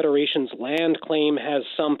Métis Federation's land claim has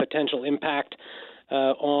some potential impact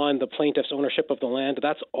on the plaintiffs' ownership of the land.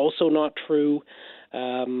 That's also not true.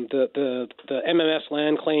 The MMS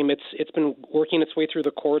land claim, it's been working its way through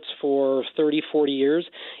the courts for 30, 40 years.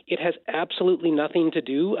 It has absolutely nothing to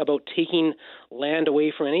do about taking land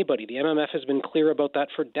away from anybody. The MMF has been clear about that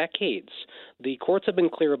for decades. The courts have been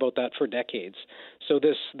clear about that for decades. So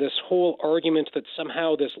this whole argument that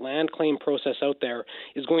somehow this land claim process out there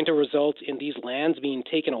is going to result in these lands being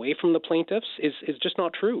taken away from the plaintiffs is just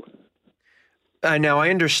not true. Now, I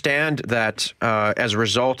understand that as a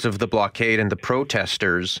result of the blockade and the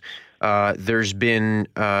protesters, there's been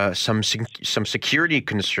some security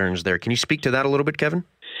concerns there. Can you speak to that a little bit, Kevin?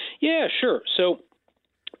 Yeah, sure. So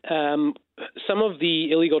some of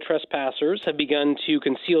the illegal trespassers have begun to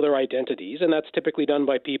conceal their identities, and that's typically done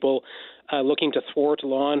by people looking to thwart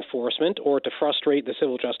law enforcement or to frustrate the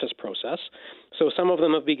civil justice process. So some of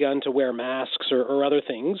them have begun to wear masks or other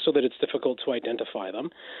things so that it's difficult to identify them.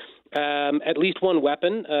 At least one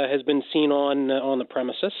weapon has been seen on the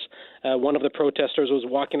premises. One of the protesters was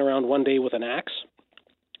walking around one day with an axe.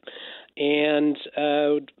 And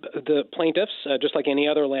the plaintiffs, just like any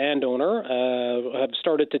other landowner, have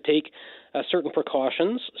started to take certain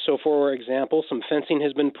precautions. So, for example, some fencing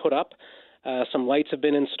has been put up, some lights have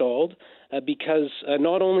been installed, because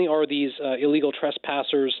not only are these illegal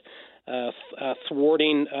trespassers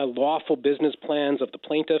thwarting lawful business plans of the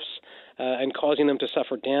plaintiffs and causing them to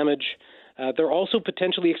suffer damage, they're also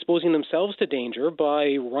potentially exposing themselves to danger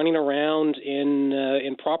by running around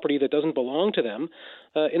in property that doesn't belong to them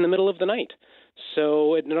in the middle of the night.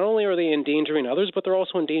 So not only are they endangering others, but they're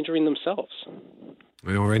also endangering themselves.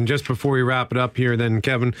 And just before we wrap it up here, then,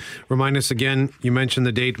 Kevin, remind us again, you mentioned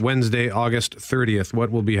the date, Wednesday, August 30th. What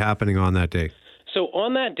will be happening on that day? So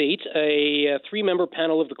on that date, a three-member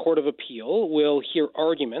panel of the Court of Appeal will hear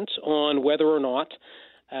argument on whether or not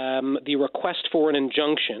the request for an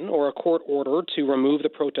injunction or a court order to remove the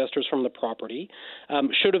protesters from the property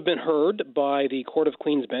should have been heard by the Court of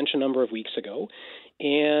Queen's Bench a number of weeks ago.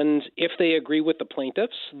 And if they agree with the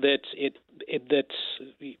plaintiffs that it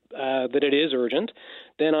is urgent,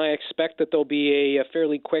 then I expect that there'll be a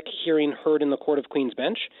fairly quick hearing heard in the Court of Queen's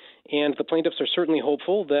Bench. And the plaintiffs are certainly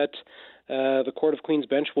hopeful that the Court of Queen's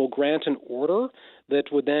Bench will grant an order that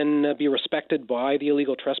would then be respected by the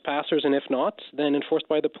illegal trespassers, and if not, then enforced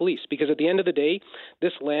by the police. Because at the end of the day,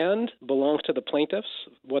 this land belongs to the plaintiffs.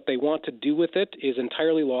 What they want to do with it is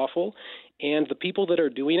entirely lawful, and the people that are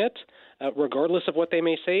doing it, regardless of what they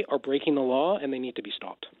may say, are breaking the law, and they need to be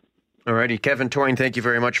stopped. All righty. Kevin Toyne, thank you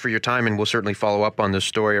very much for your time, and we'll certainly follow up on the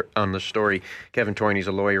story. Kevin Toyne, he's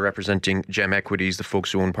a lawyer representing Gem Equities, the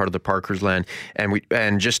folks who own part of the Parker's land.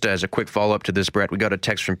 And just as a quick follow-up to this, Brett, we got a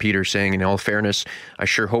text from Peter saying, in all fairness, I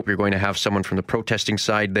sure hope you're going to have someone from the protesting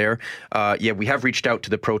side there. We have reached out to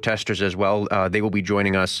the protesters as well. They will be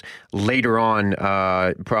joining us later on,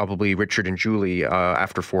 probably Richard and Julie,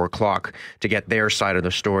 after 4 o'clock, to get their side of the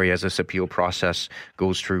story as this appeal process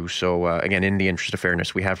goes through. So, again, in the interest of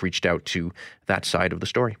fairness, we have reached out to that side of the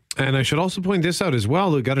story. And I should also point this out as well.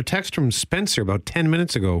 We got a text from Spencer about 10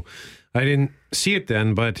 minutes ago. I didn't see it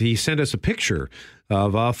then, but he sent us a picture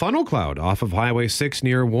of a funnel cloud off of Highway 6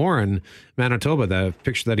 near Warren, Manitoba. The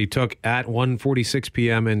picture that he took at 1:46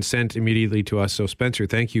 p.m. and sent immediately to us. So, Spencer,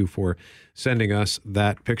 thank you for sending us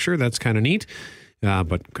that picture. That's kind of neat,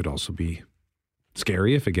 but could also be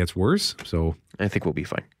scary if it gets worse. So I think we'll be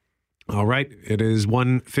fine. All right. It is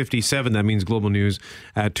 1:57. That means Global News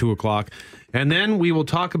at 2 o'clock. And then we will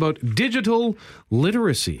talk about digital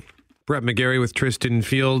literacy. Brett McGarry with Tristan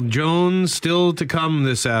Field-Jones still to come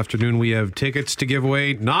this afternoon. We have tickets to give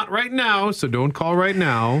away. Not right now, so don't call right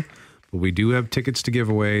now. But we do have tickets to give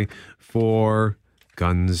away for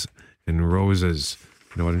Guns N' Roses.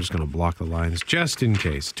 You know what? I'm just going to block the lines just in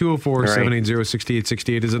case.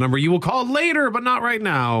 204-780-6868 is the number you will call later, but not right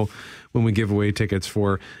now, when we give away tickets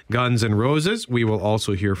for Guns N' Roses. We will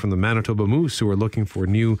also hear from the Manitoba Moose, who are looking for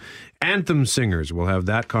new anthem singers. We'll have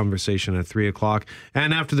that conversation at 3 o'clock.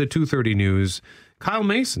 And after the 2:30 news, Kyle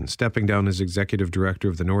Mason stepping down as executive director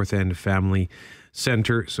of the North End Family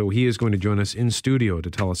Center. So he is going to join us in studio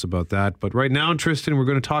to tell us about that. But right now, Tristan, we're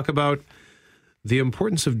going to talk about the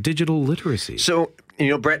importance of digital literacy. So,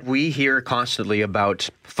 Brett, we hear constantly about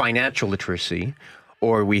financial literacy,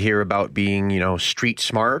 or we hear about being, street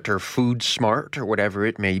smart or food smart or whatever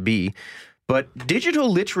it may be. But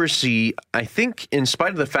digital literacy, I think, in spite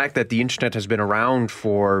of the fact that the internet has been around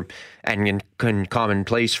for and in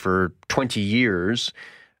commonplace for 20 years,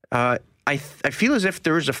 I feel as if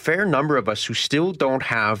there's a fair number of us who still don't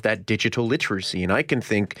have that digital literacy. And I can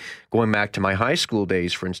think, going back to my high school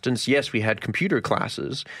days, for instance, yes, we had computer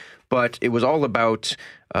classes, but it was all about,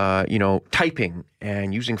 typing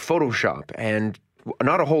and using Photoshop. And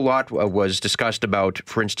not a whole lot was discussed about,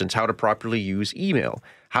 for instance, how to properly use email,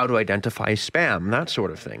 how to identify spam, that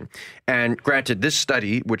sort of thing. And granted, this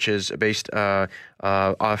study, which is based from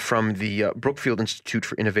the Brookfield Institute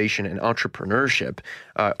for Innovation and Entrepreneurship,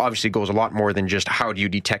 obviously goes a lot more than just how do you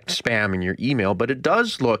detect spam in your email, but it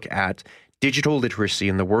does look at digital literacy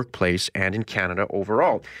in the workplace and in Canada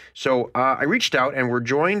overall. So I reached out, and we're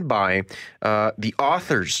joined by the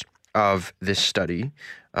authors of this study,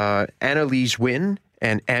 Annalise Wynne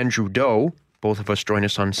and Andrew Doe. Both of us join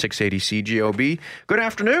us on 680 CJOB. Good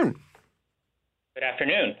afternoon. Good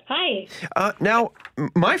afternoon. Hi. Now,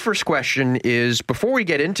 my first question is, before we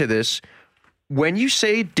get into this, when you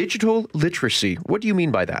say digital literacy, what do you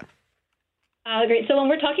mean by that? Great. So when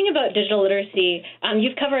we're talking about digital literacy,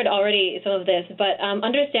 you've covered already some of this, but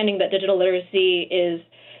understanding that digital literacy is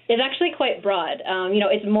actually quite broad.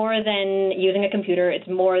 It's more than using a computer. It's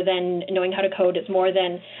more than knowing how to code. It's more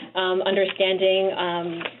than understanding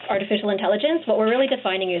artificial intelligence. What we're really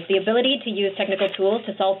defining is the ability to use technical tools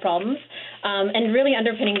to solve problems, and really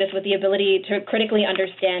underpinning this with the ability to critically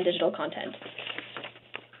understand digital content.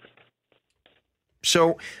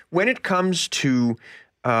 So when it comes to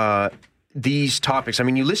these topics, I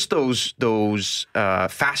mean, you list those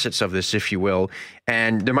facets of this, if you will,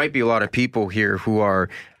 and there might be a lot of people here who are,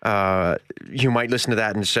 you might listen to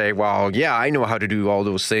that and say, well, yeah, I know how to do all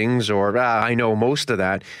those things, or I know most of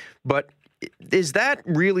that. But is that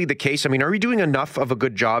really the case? I mean, are we doing enough of a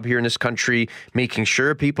good job here in this country making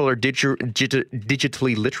sure people are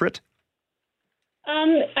digitally literate?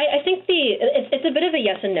 I think it's a bit of a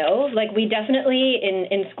yes and no. Like, we definitely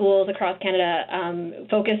in schools across Canada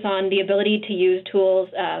focus on the ability to use tools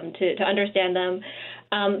to understand them,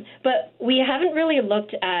 but we haven't really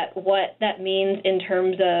looked at what that means in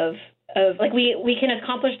terms of like we can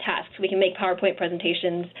accomplish tasks. We can make PowerPoint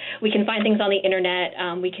presentations. We can find things on the internet.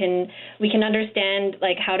 We can understand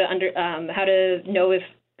like how to know if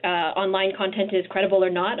online content is credible or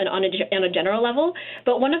not, and on a general level.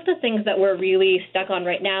 But one of the things that we're really stuck on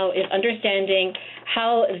right now is understanding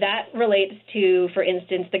how that relates to, for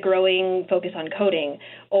instance, the growing focus on coding,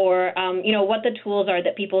 or what the tools are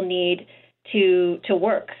that people need to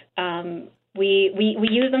work. We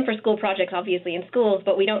use them for school projects, obviously, in schools,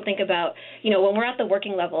 but we don't think about, when we're at the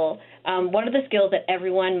working level, what are the skills that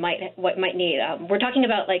everyone might need? We're talking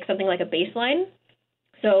about like something like a baseline.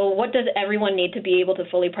 So what does everyone need to be able to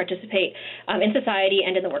fully participate in society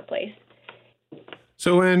and in the workplace?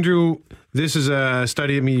 So, Andrew, this is a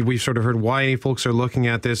study. I mean, we've sort of heard why folks are looking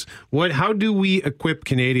at this. How do we equip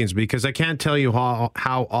Canadians? Because I can't tell you how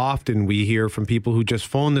often we hear from people who just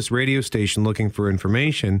phone this radio station looking for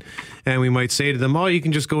information, and we might say to them, oh, you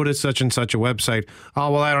can just go to such and such a website. Oh,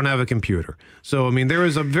 well, I don't have a computer. So, I mean, there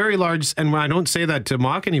is a very large, and I don't say that to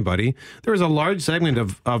mock anybody, there is a large segment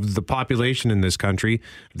of the population in this country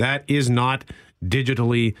that is not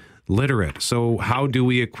digitally literate. So how do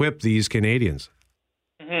we equip these Canadians?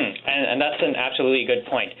 And that's an absolutely good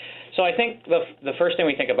point. So I think the first thing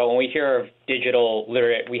we think about when we hear of digital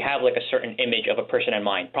literate, we have like a certain image of a person in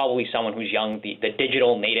mind, probably someone who's young, the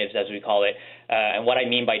digital natives, as we call it. And what I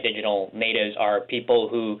mean by digital natives are people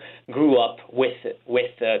who grew up with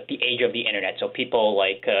the age of the internet. So people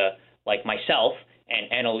like myself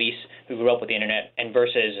and Annalise, who grew up with the internet, and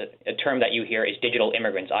versus a term that you hear is digital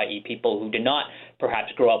immigrants, i.e. people who did not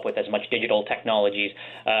perhaps grow up with as much digital technologies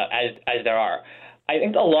as there are. I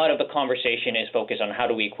think a lot of the conversation is focused on how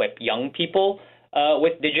do we equip young people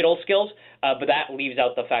with digital skills, but that leaves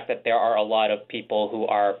out the fact that there are a lot of people who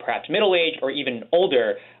are perhaps middle-aged or even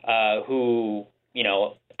older who,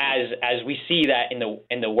 as we see that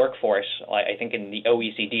in the workforce, I think in the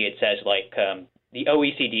OECD it says the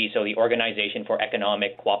OECD, so the Organization for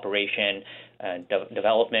Economic Cooperation and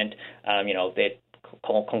Development, that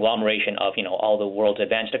conglomeration of all the world's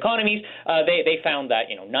advanced economies, they found that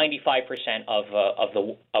 95%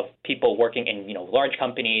 of people working in large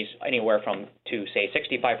companies, anywhere from to say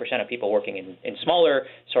 65% of people working in smaller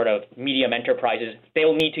sort of medium enterprises,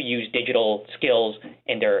 they'll need to use digital skills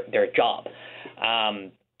in their job.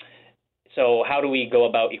 So how do we go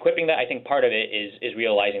about equipping that? I think part of it is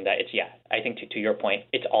realizing that I think to your point,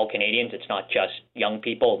 it's all Canadians. It's not just young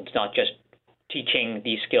people. It's not just teaching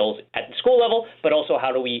these skills at the school level, but also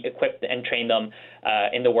how do we equip and train them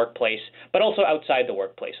in the workplace, but also outside the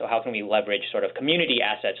workplace. So how can we leverage sort of community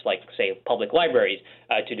assets like, say, public libraries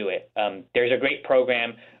to do it? There's a great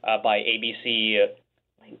program by ABC,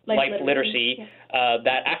 Life Literacy,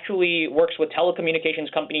 that actually works with telecommunications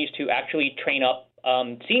companies to actually train up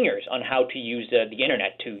seniors on how to use the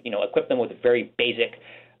internet to, equip them with very basic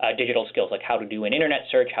digital skills, like how to do an internet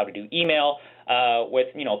search, how to do email, with,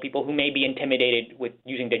 people who may be intimidated with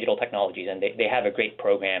using digital technologies. And they have a great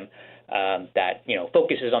program that,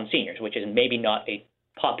 focuses on seniors, which is maybe not a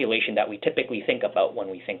population that we typically think about when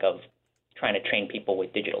we think of trying to train people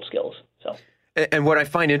with digital skills. So. And what I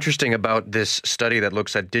find interesting about this study that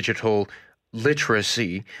looks at digital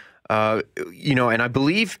literacy, and I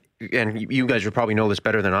believe, and you guys would probably know this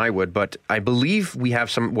better than I would, but I believe we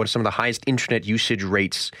have some of the highest internet usage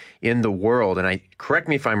rates in the world. And correct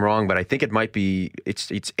me if I'm wrong, but I think it might be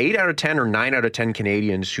it's 8 out of 10 or 9 out of 10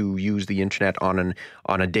 Canadians who use the internet on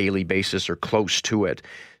a daily basis or close to it.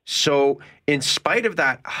 So in spite of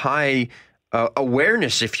that high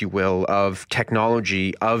awareness, if you will, of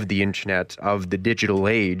technology, of the internet, of the digital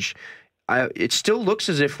age, it still looks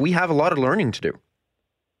as if we have a lot of learning to do.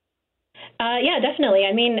 Yeah, definitely.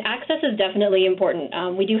 I mean, access is definitely important.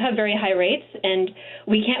 We do have very high rates, and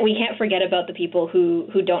we can't forget about the people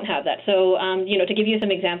who don't have that. So, to give you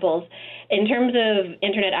some examples, in terms of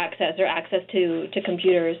internet access or access to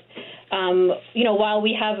computers, while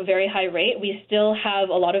we have a very high rate, we still have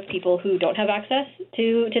a lot of people who don't have access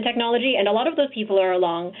to technology, and a lot of those people are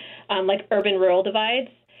along like urban-rural divides.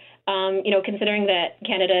 Considering that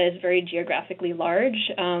Canada is very geographically large,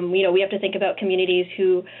 we have to think about communities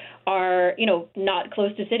who are, not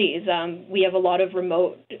close to cities. We have a lot of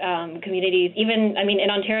remote communities, even, in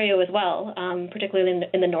Ontario as well, particularly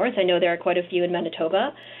in the north. I know there are quite a few in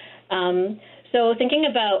Manitoba. So thinking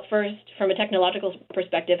about first from a technological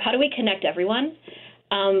perspective, how do we connect everyone?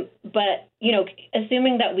 But,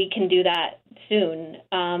 assuming that we can do that soon,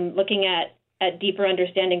 looking at deeper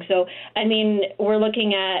understanding. So, we're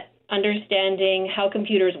looking at understanding how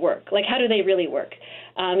computers work. Like, how do they really work?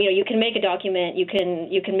 You can make a document, you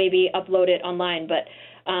can maybe upload it online, but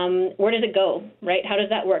where does it go, right? How does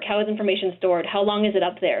that work? How is information stored? How long is it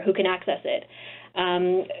up there? Who can access it?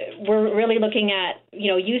 We're really looking at,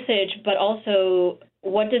 usage, but also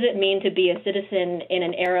what does it mean to be a citizen in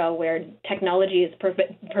an era where technology is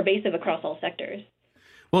pervasive across all sectors?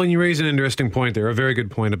 Well, and you raise an interesting point there, a very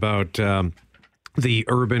good point about the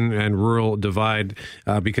urban and rural divide,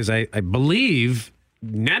 because I believe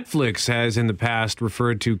Netflix has in the past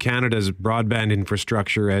referred to Canada's broadband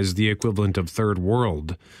infrastructure as the equivalent of third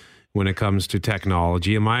world when it comes to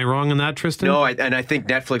technology. Am I wrong on that, Tristan? No, and I think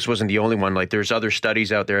Netflix wasn't the only one. Like, there's other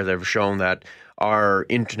studies out there that have shown that our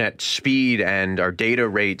internet speed and our data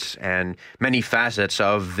rates and many facets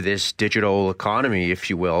of this digital economy, if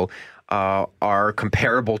you will, are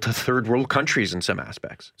comparable to third world countries in some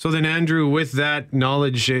aspects. So then, Andrew, with that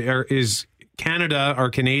knowledge, is Canada, are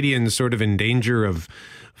Canadians sort of in danger of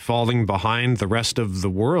falling behind the rest of the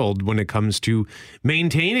world when it comes to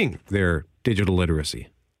maintaining their digital literacy?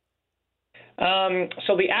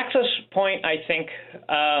 So the access point, I think,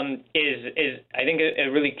 is a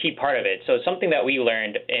really key part of it. So something that we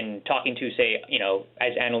learned in talking to, say,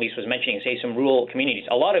 as Annalise was mentioning, say some rural communities,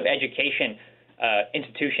 a lot of education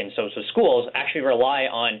institutions, so schools actually rely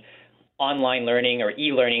on online learning or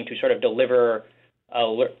e-learning to sort of deliver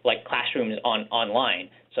like classrooms online.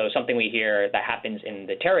 So something we hear that happens in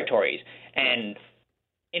the territories, and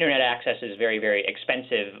internet access is very, very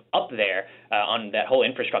expensive up there on that whole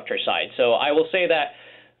infrastructure side. So I will say that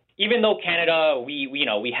even though Canada,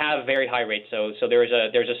 we have very high rates. So there's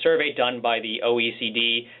a survey done by the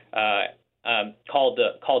OECD called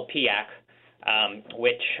PIAC,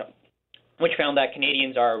 which found that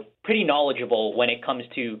Canadians are pretty knowledgeable when it comes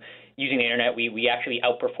to using the internet. We actually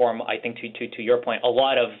outperform, I think, to your point, a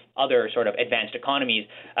lot of other sort of advanced economies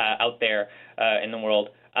out there in the world.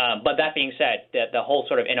 But that being said, the whole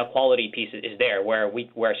sort of inequality piece is there,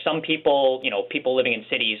 where some people, people living in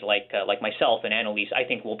cities like myself and Annalise, I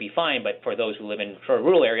think will be fine. But for those who live in sort of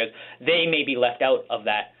rural areas, they may be left out of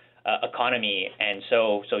that economy. And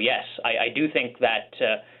so yes, I do think that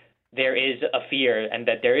there is a fear and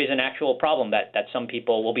that there is an actual problem that some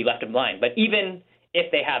people will be left behind. But even if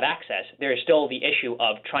they have access, there is still the issue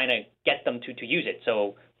of trying to get them to use it.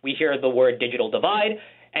 So we hear the word digital divide,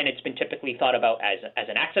 and it's been typically thought about as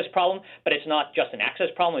an access problem, but it's not just an access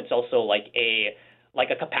problem. It's also like a like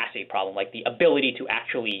a capacity problem, like the ability to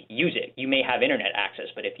actually use it. You may have internet access,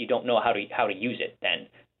 but if you don't know how to use it, then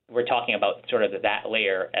we're talking about sort of that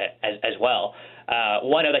layer as well.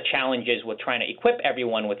 One of the challenges with trying to equip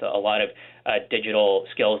everyone with a lot of digital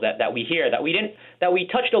skills that we hear that we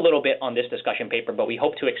touched a little bit on this discussion paper, but we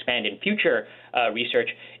hope to expand in future research,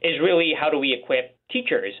 is really how do we equip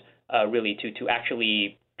teachers really to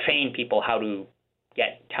actually train people how to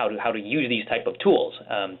use these type of tools.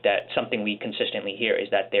 That something we consistently hear is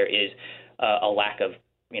that there is a lack of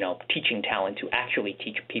teaching talent to actually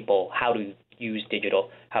teach people how to use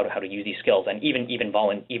digital, how to use these skills, and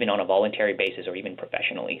even on a voluntary basis or even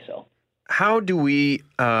professionally. So, how do we?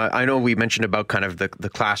 I know we mentioned about kind of the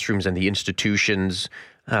classrooms and the institutions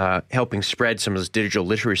helping spread some of this digital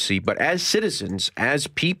literacy, but as citizens, as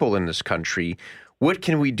people in this country, what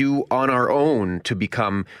can we do on our own to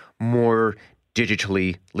become more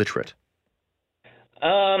digitally literate?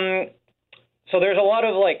 So there's a lot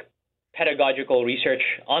of pedagogical research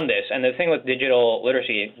on this, and the thing with digital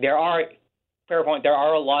literacy, there are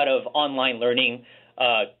a lot of online learning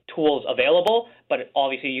tools available, but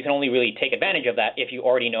obviously you can only really take advantage of that if you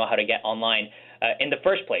already know how to get online in the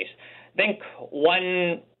first place. I think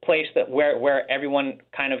one place that where everyone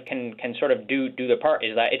kind of can sort of do their part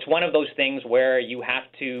is that it's one of those things where you have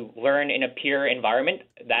to learn in a peer environment.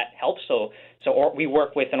 That helps. So we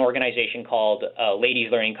work with an organization called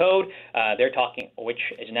Ladies Learning Code. They're which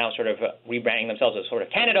is now sort of rebranding themselves as sort of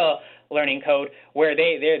Canada Learning Code, where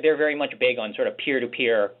they're very much big on sort of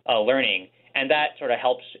peer-to-peer learning. And that sort of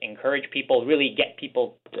helps encourage people, really get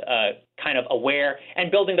people kind of aware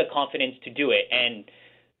and building the confidence to do it. And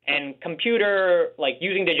computer,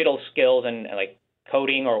 using digital skills and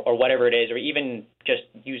coding or whatever it is, or even just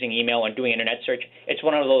using email and doing internet search, it's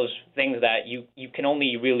one of those things that you can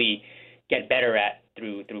only really get better at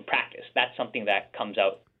through practice. That's something that comes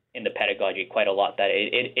out in the pedagogy quite a lot, that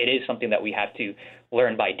it is something that we have to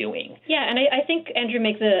learn by doing. Yeah, and I think Andrew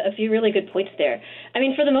makes a few really good points there. I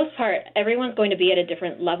mean, for the most part, everyone's going to be at a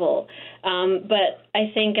different level. But I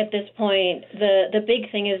think at this point, the big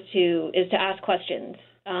thing is to ask questions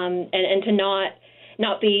and to not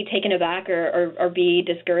be taken aback or be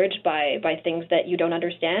discouraged by things that you don't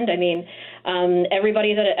understand. I mean,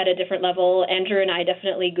 everybody's at a different level. Andrew and I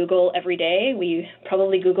definitely Google every day. We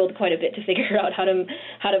probably Googled quite a bit to figure out how to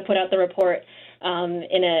put out the report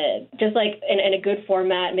in a good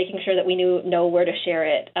format, making sure that we know where to share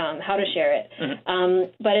it, how to share it. Mm-hmm.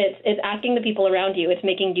 But it's asking the people around you. It's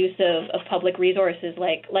making use of public resources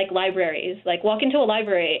like libraries. Walk into a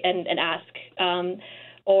library and ask.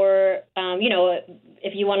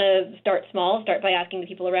 If you want to start small, start by asking the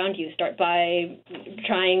people around you. Start by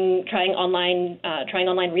trying online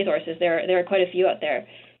resources. There are quite a few out there.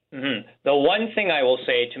 Mm-hmm. The one thing I will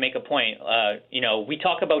say to make a point, we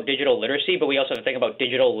talk about digital literacy, but we also have to think about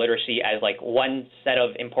digital literacy as one set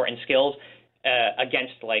of important skills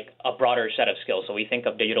against a broader set of skills. So we think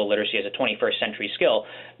of digital literacy as a 21st century skill,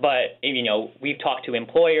 but we've talked to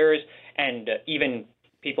employers and even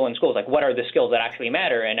people in schools, what are the skills that actually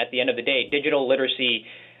matter? And at the end of the day, digital literacy,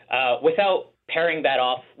 without pairing that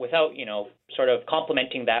off, without, sort of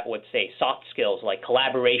complementing that with, say, soft skills like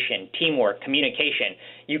collaboration, teamwork, communication,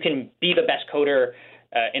 you can be the best coder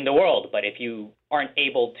in the world. But if you aren't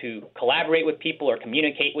able to collaborate with people or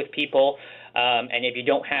communicate with people, and if you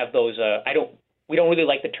don't have those, we don't really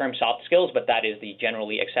like the term soft skills, but that is the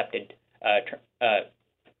generally accepted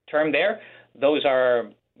term there. Those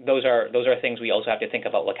are things we also have to think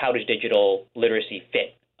about, how does digital literacy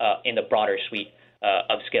fit in the broader suite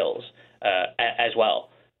of skills as well.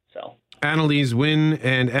 So Annalise Wynne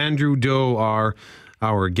and Andrew Do are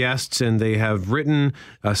our guests, and they have written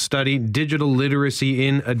a study, Digital Literacy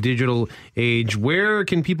in a Digital Age. Where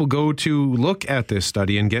can people go to look at this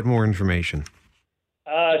study and get more information?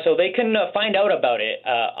 So they can find out about it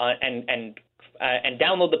and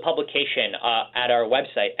download the publication at our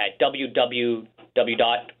website at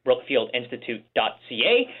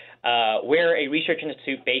www.brookfieldinstitute.ca. We're a research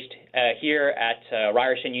institute based here at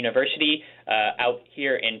Ryerson University out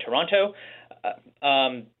here in Toronto.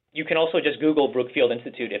 You can also just Google Brookfield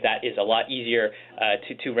Institute if that is a lot easier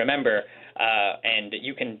to remember, and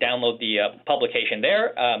you can download the publication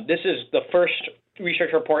there. This is the first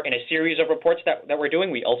research report in a series of reports that we're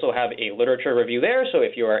doing. We also have a literature review there, so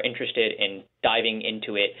if you are interested in diving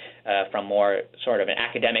into it from more sort of an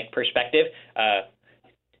academic perspective,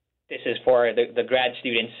 this is for the grad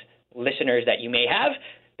students, listeners that you may have,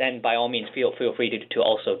 then by all means feel free to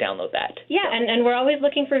also download that. Yeah, and we're always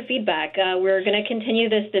looking for feedback. We're going to continue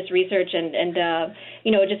this research and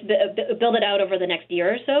just build it out over the next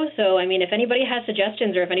year or so. So, I mean, if anybody has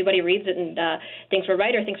suggestions or if anybody reads it and thinks we're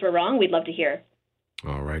right or thinks we're wrong, we'd love to hear.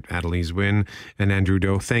 All right, Adelise Wynn and Andrew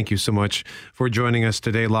Doe, thank you so much for joining us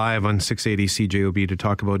today live on 680 CJOB to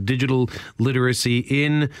talk about digital literacy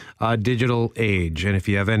in a digital age. And if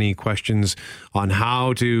you have any questions on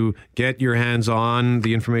how to get your hands on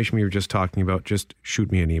the information we were just talking about, just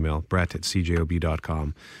shoot me an email,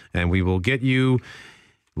 brett@cjob.com, and we will get you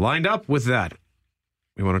lined up with that.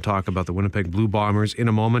 We want to talk about the Winnipeg Blue Bombers in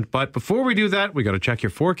a moment, but before we do that, we got to check your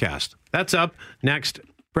forecast. That's up next.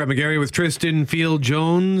 Brett McGarry with Tristan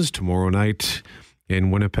Field-Jones tomorrow night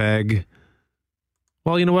in Winnipeg.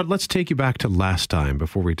 Well, you know what? Let's take you back to last time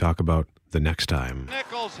before we talk about the next time.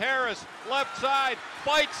 Nichols, Harris, left side,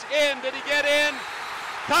 bites in. Did he get in?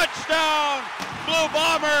 Touchdown, Blue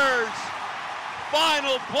Bombers!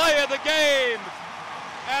 Final play of the game,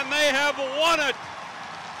 and they have won it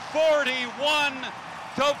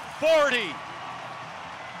 41-40.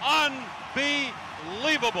 Unbelievable.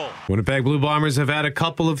 Winnipeg Blue Bombers have had a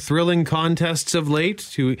couple of thrilling contests of late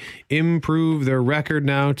to improve their record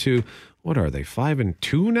now to, what are they,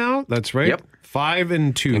 5-2 now? That's right. Yep.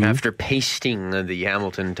 5-2. And after pasting the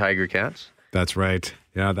Hamilton Tiger Cats. That's right.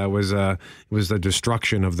 Yeah, that was it was the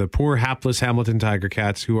destruction of the poor hapless Hamilton Tiger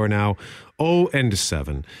Cats, who are now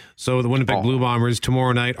 0-7. So the Winnipeg Blue Bombers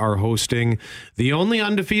tomorrow night are hosting the only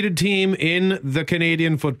undefeated team in the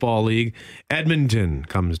Canadian Football League. Edmonton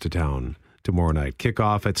comes to town tomorrow night.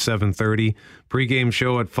 Kickoff at 7:30. Pre-game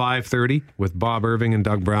show at 5:30 with Bob Irving and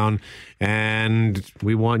Doug Brown. And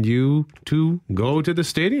we want you to go to the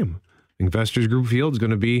stadium. Investors Group Field is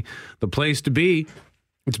going to be the place to be.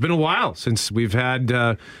 It's been a while since we've had,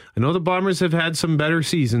 I know the Bombers have had some better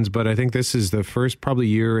seasons, but I think this is the first probably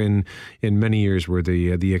year in many years where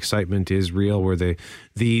the excitement is real, where the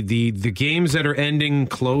games that are ending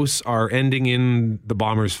close are ending in the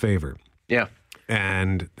Bombers' favor. Yeah.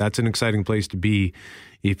 And that's an exciting place to be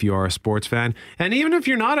if you are a sports fan. And even if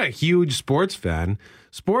you're not a huge sports fan,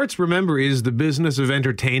 sports, remember, is the business of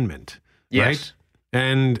entertainment. Yes. Right?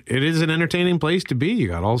 And it is an entertaining place to be. You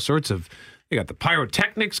got all sorts of, you got the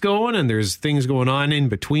pyrotechnics going, and there's things going on in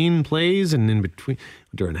between plays and in between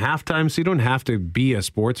during halftime. So you don't have to be a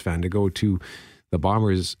sports fan to go to the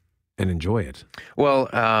Bombers and enjoy it. Well,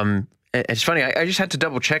 it's funny. I just had to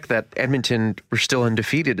double check that Edmonton were still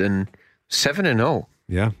undefeated and 7-0.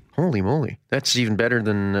 Yeah. Holy moly. That's even better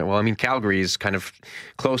than, well, I mean, Calgary is kind of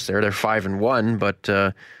close there. They're 5-1, but,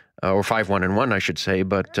 or 5-1-1, I should say.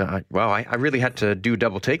 But, well, I really had to do a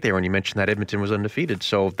double take there when you mentioned that Edmonton was undefeated.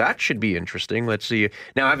 So that should be interesting. Let's see.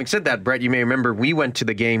 Now, having said that, Brett, you may remember we went to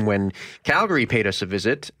the game when Calgary paid us a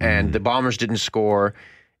visit, and the Bombers didn't score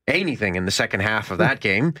anything in the second half of that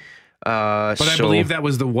game. But I believe that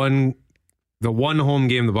was the one home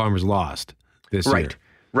game the Bombers lost this year.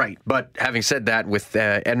 Right. But having said that, with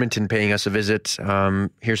Edmonton paying us a visit,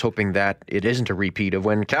 here's hoping that it isn't a repeat of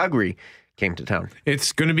when Calgary came to town.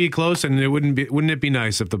 It's going to be close, and wouldn't it be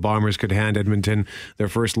nice if the Bombers could hand Edmonton their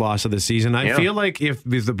first loss of the season? I feel like if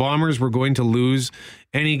the Bombers were going to lose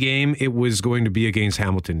any game, it was going to be against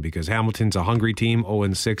Hamilton, because Hamilton's a hungry team,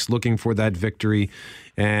 0-6, looking for that victory.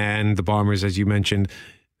 And the Bombers, as you mentioned,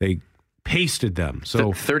 they pasted them.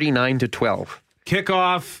 So 39-12.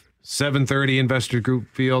 Kickoff 7:30, Investor Group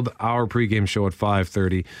Field. Our pregame show at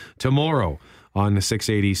 5:30 tomorrow on the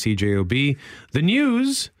 680 CJOB. The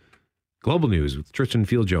news, Global News with Tristan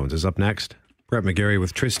Field-Jones is up next. Brett McGarry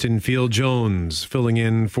with Tristan Field-Jones filling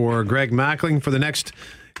in for Greg Mackling for the next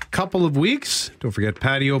couple of weeks. Don't forget,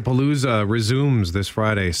 Patio Palooza resumes this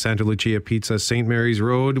Friday. Santa Lucia Pizza, St. Mary's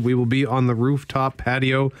Road. We will be on the rooftop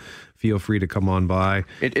patio. Feel free to come on by.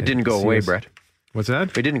 It didn't go away, Brett. What's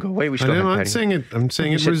that? It didn't go away. We still have I'm saying it. I'm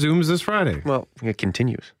saying it resumes this Friday. Well, it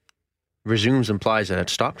continues. Resumes implies that it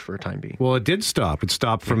stopped for a time being. Well, it did stop. It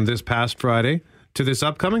stopped from this past Friday to this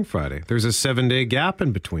upcoming Friday. There's a 7-day gap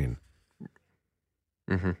in between.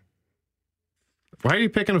 Mm-hmm. Why are you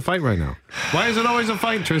picking a fight right now? Why is it always a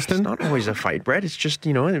fight, Tristan? It's not always a fight, Brett. It's just,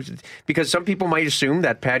 because some people might assume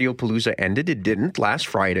that Patio Palooza ended. It didn't. Last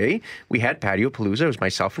Friday, we had Patio Palooza. It was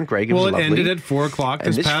myself and Greg. It was lovely. Ended at 4 o'clock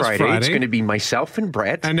this past Friday. It's going to be myself and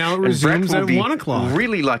Brett. And now it resumes at 1 o'clock.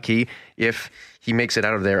 Really lucky if he makes it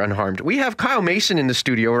out of there unharmed. We have Kyle Mason in the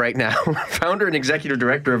studio right now, founder and executive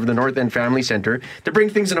director of the North End Family Center, to bring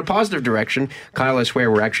things in a positive direction. Kyle, I swear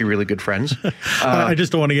we're actually really good friends. I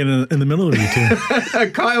just don't want to get in the middle of you two.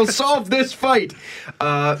 Kyle, solve this fight.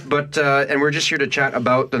 And we're just here to chat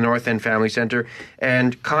about the North End Family Center.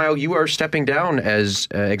 And Kyle, you are stepping down as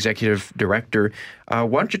executive director. Why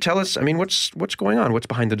don't you tell us, what's going on? What's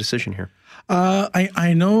behind the decision here?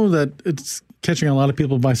 I know that it's catching a lot of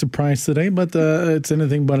people by surprise today, but it's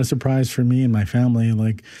anything but a surprise for me and my family.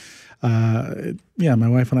 my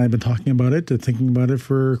wife and I have been talking about it, thinking about it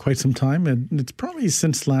for quite some time. And it's probably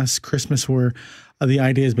since last Christmas where the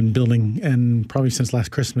idea has been building. And probably since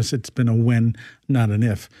last Christmas, it's been a when, not an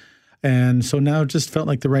if. And so now it just felt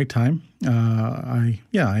like the right time. I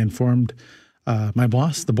informed my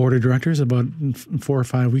boss, the board of directors, about 4 or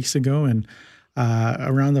 5 weeks ago. And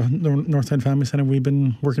around the North End Family Center, we've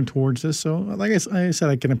been working towards this. So like I said,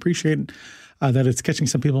 I can appreciate that it's catching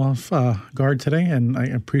some people off guard today. And I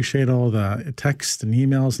appreciate all the texts and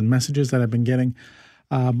emails and messages that I've been getting.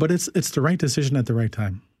 But it's the right decision at the right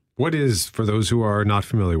time. What is, for those who are not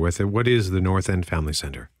familiar with it, what is the North End Family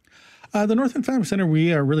Center? The North End Family Center,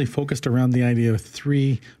 we are really focused around the idea of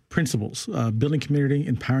 3 principles: building community,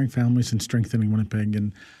 empowering families, and strengthening Winnipeg.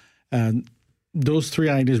 And those 3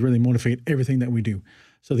 ideas really motivate everything that we do.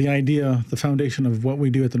 So the foundation of what we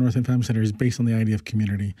do at the North End Family Center is based on the idea of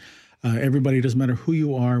community. Everybody, doesn't matter who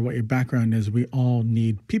you are, what your background is, we all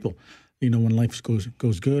need people. When life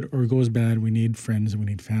goes good or goes bad, we need friends and we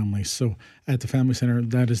need families. So at the Family Center,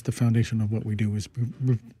 that is the foundation of what we do. Is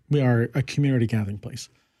we are a community gathering place.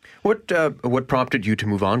 What prompted you to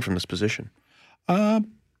move on from this position? Being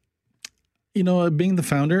the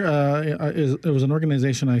founder, it was an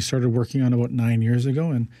organization I started working on about 9 years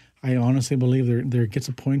ago, and I honestly believe there gets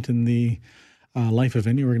a point in the life of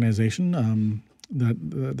any organization that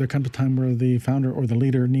there comes a time where the founder or the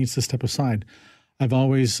leader needs to step aside. I've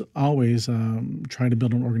always tried to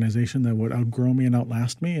build an organization that would outgrow me and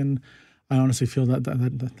outlast me, and I honestly feel that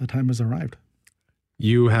the time has arrived.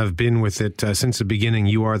 You have been with it since the beginning.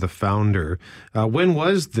 You are the founder. When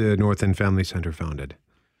was the North End Family Center founded?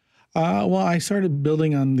 Well, I started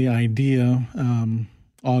building on the idea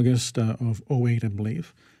August of 2008, I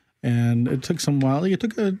believe, and it took some while. It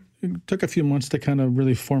took a few months to kind of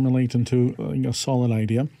really formulate into a solid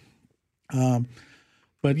idea.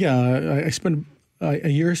 But yeah, I spent a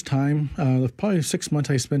year's time, probably 6 months.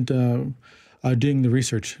 I spent doing the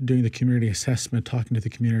research, doing the community assessment, talking to the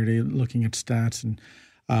community, looking at stats and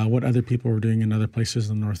what other people were doing in other places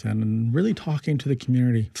in the North End, and really talking to the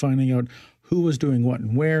community, finding out who was doing what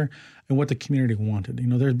and where, and what the community wanted.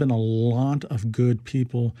 There's been a lot of good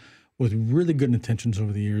people with really good intentions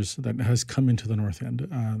over the years that has come into the North End,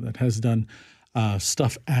 that has done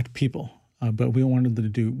stuff at people, but we wanted to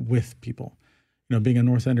do with people. Being a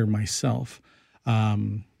North Ender myself,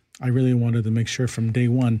 I really wanted to make sure from day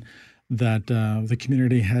one that the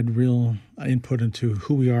community had real input into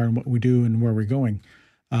who we are and what we do and where we're going.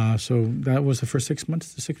 So that was the first 6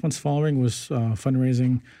 months. The 6 months following was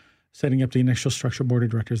fundraising, setting up the initial structure, board of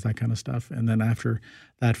directors, that kind of stuff. And then after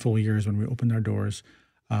that full year is when we opened our doors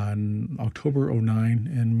in October 2009,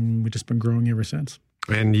 and we've just been growing ever since.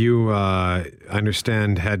 And you, I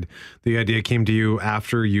understand, had the idea came to you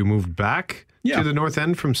after you moved back to the North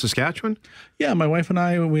End from Saskatchewan? Yeah, my wife and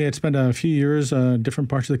I, we had spent a few years different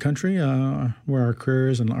parts of the country where our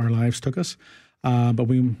careers and our lives took us. But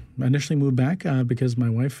we initially moved back because my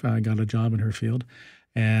wife got a job in her field,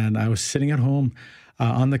 and I was sitting at home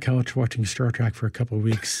on the couch watching Star Trek for a couple of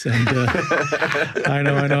weeks. And I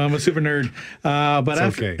know, I'm a super nerd. But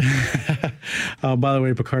it's okay. By the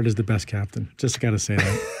way, Picard is the best captain. Just got to say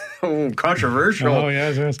that. Oh, controversial. Oh,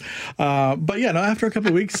 yes. But yeah, no, after a couple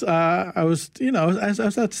of weeks, I was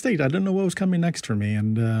at that state. I didn't know what was coming next for me.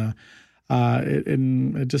 And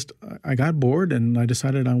I got bored, and I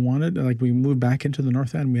decided I wanted, we moved back into the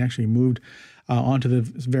North End. We actually moved onto the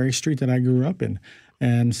very street that I grew up in.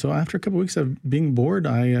 And so after a couple of weeks of being bored,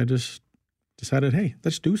 I just decided, hey,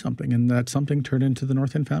 let's do something. And that something turned into the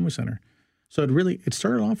North End Family Center. So it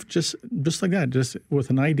started off just like that, just with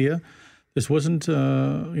an idea. This wasn't, it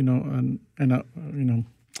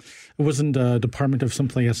wasn't a department of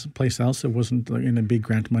someplace else. It wasn't in a big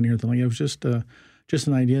grant money or anything. It was just an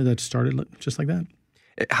idea that started just like that.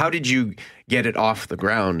 How did you get it off the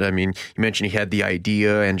ground? I mean, you mentioned you had the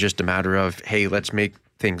idea and just a matter of, hey, let's make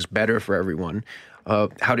things better for everyone.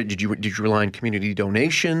 Did you rely on community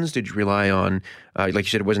donations? Did you rely on, like you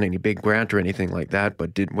said, it wasn't any big grant or anything like that,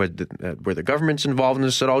 but were the governments involved in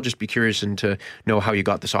this at all? Just be curious and to know how you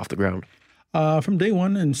got this off the ground. From day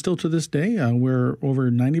one and still to this day, we're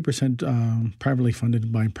over 90% privately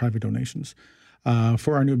funded by private donations.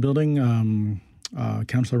 For our new building,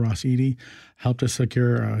 Councillor Ross Eady helped us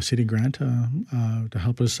secure a city grant to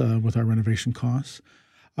help us with our renovation costs.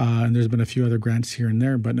 And there's been a few other grants here and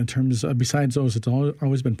there, but in terms besides those, it's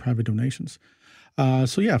always been private donations.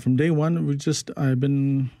 So yeah, from day one, I've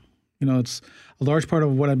been It's a large part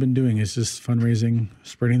of what I've been doing is just fundraising,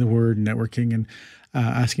 spreading the word, networking, and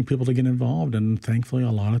asking people to get involved. And thankfully,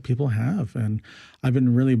 a lot of people have. And I've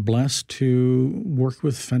been really blessed to work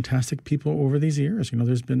with fantastic people over these years.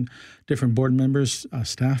 There's been different board members,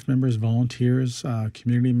 staff members, volunteers,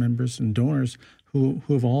 community members, and donors who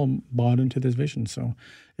have all bought into this vision. So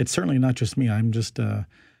it's certainly not just me. I'm just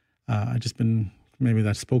I've just been maybe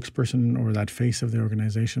that spokesperson or that face of the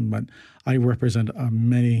organization, but I represent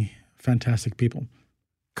many fantastic people.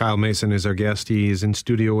 Kyle Mason is our guest. He is in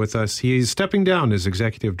studio with us. He is stepping down as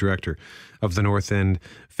executive director of the North End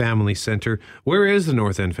Family Center. Where is the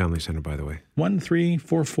North End Family Center, by the way?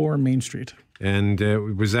 1344 Main Street. And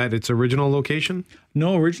was that its original location?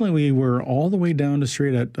 No, originally we were all the way down the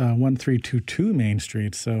street at 1322 Main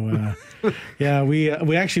Street. So, yeah, we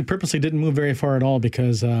actually purposely didn't move very far at all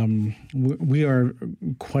because we are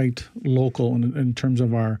quite local in terms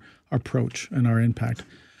of our approach and our impact.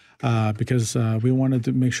 Because we wanted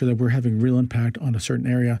to make sure that we're having real impact on a certain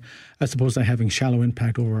area as opposed to having shallow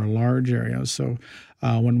impact over a large area. So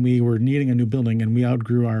when we were needing a new building and we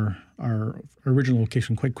outgrew our original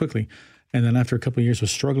location quite quickly, and then after a couple of years of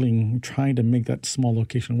struggling, trying to make that small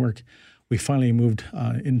location work, we finally moved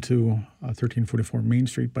into 1344 Main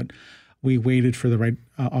Street. But we waited for the right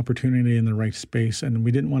opportunity in the right space, and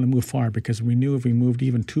we didn't want to move far because we knew if we moved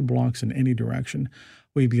even 2 blocks in any direction,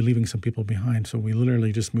 we'd be leaving some people behind. So we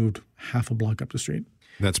literally just moved half a block up the street.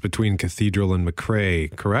 That's between Cathedral and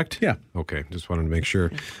McRae, correct? Yeah. Okay, just wanted to make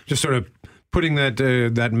sure. Just sort of putting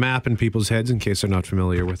that map in people's heads in case they're not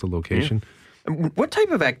familiar with the location. Yeah. What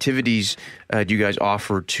type of activities do you guys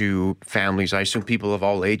offer to families? I assume people of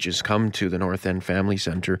all ages come to the North End Family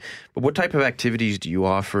Center. But what type of activities do you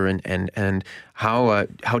offer, and how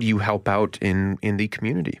do you help out in the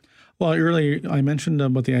community? Well, earlier I mentioned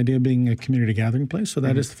about the idea of being a community gathering place, so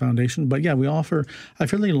that is the foundation. But yeah, we offer a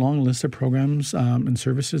fairly long list of programs and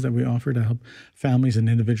services that we offer to help families and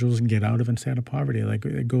individuals get out of and stay out of poverty. Like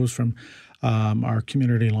it goes from our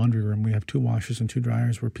community laundry room. We have 2 washers and 2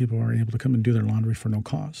 dryers where people are able to come and do their laundry for no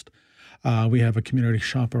cost. We have a community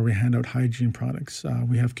shop where we hand out hygiene products.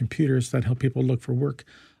 We have computers that help people look for work,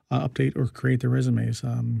 update or create their resumes,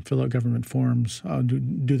 fill out government forms,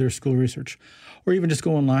 do their school research, or even just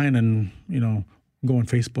go online and, go on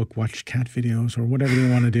Facebook, watch cat videos or whatever they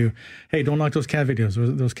want to do. Hey, don't knock those cat videos.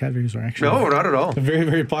 Those cat videos are actually no, not at all. Very,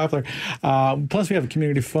 very popular. Plus, we have a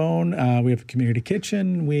community phone. We have a community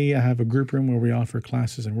kitchen. We have a group room where we offer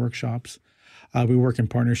classes and workshops. We work in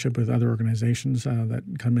partnership with other organizations that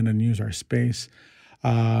come in and use our space.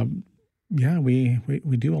 Yeah, we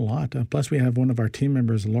do a lot. Plus, we have one of our team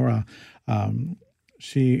members, Laura.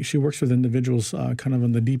 She works with individuals kind of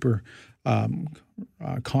on the deeper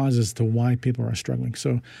causes to why people are struggling.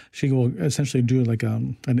 So she will essentially do like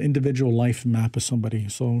an individual life map of somebody.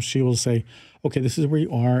 So she will say, okay, this is where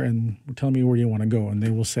you are, and tell me where you want to go. And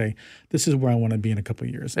they will say, this is where I want to be in a couple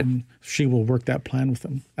of years. And she will work that plan with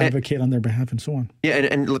them, advocate on their behalf, and so on. Yeah,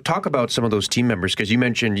 and talk about some of those team members, because you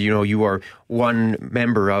mentioned, you are one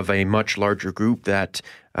member of a much larger group that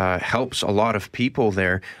helps a lot of people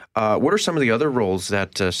there. What are some of the other roles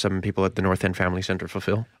that some people at the North End Family Center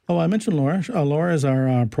fulfill? Oh, I mentioned Laura. Laura is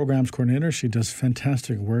our programs coordinator. She does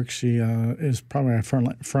fantastic work. She is probably a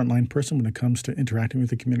frontline person when it comes to interacting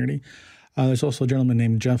with the community. There's also a gentleman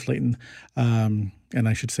named Jeff Layton, and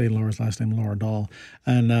I should say Laura's last name, Laura Dahl.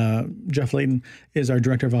 And Jeff Layton is our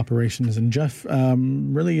director of operations. And Jeff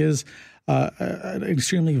really is an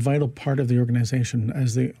extremely vital part of the organization.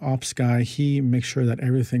 As the ops guy, he makes sure that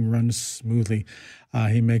everything runs smoothly.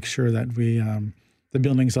 He makes sure that the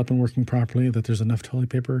building's up and working properly, that there's enough toilet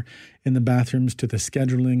paper in the bathrooms, to the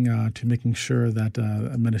scheduling, to making sure that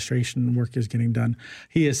administration work is getting done.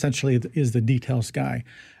 He essentially is the details guy.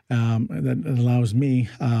 That allows me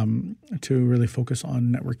to really focus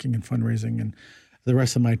on networking and fundraising. And the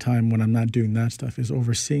rest of my time when I'm not doing that stuff is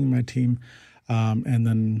overseeing my team and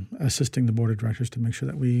then assisting the board of directors to make sure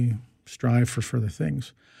that we strive for further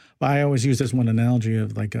things. But I always use this one analogy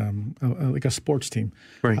of like a sports team.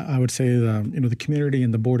 Right. I would say the community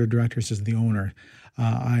and the board of directors is the owner.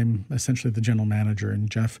 I'm essentially the general manager,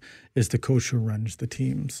 and Jeff is the coach who runs the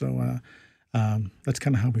team. So that's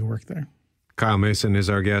kind of how we work there. Kyle Mason is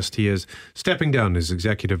our guest. He is stepping down as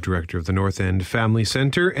executive director of the North End Family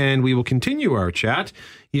Center, and we will continue our chat.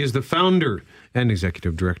 He is the founder and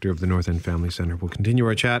executive director of the North End Family Center. We'll continue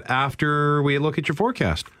our chat after we look at your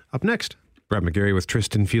forecast. Up next, Brett McGarry with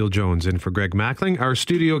Tristan Field-Jones in for Greg Mackling. Our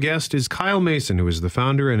studio guest is Kyle Mason, who is the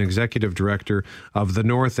founder and executive director of the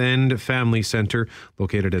North End Family Center,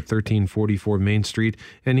 located at 1344 Main Street,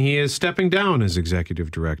 and he is stepping down as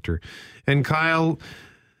executive director. And Kyle,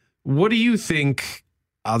 what do you think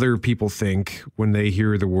other people think when they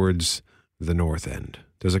hear the words the North End?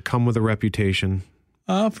 Does it come with a reputation?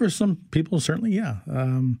 For some people, certainly, yeah.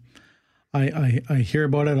 I hear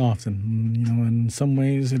about it often. In some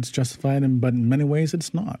ways it's justified, but in many ways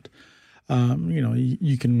it's not.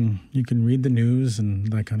 You can read the news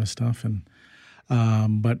and that kind of stuff,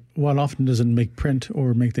 but what often doesn't make print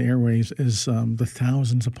or make the airwaves is the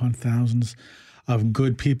thousands upon thousands of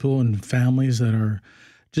good people and families that are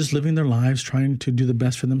just living their lives, trying to do the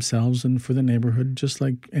best for themselves and for the neighborhood, just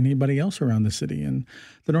like anybody else around the city. And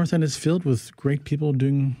the North End is filled with great people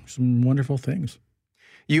doing some wonderful things.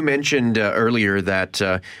 You mentioned earlier that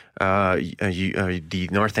the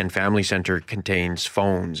North End Family Centre contains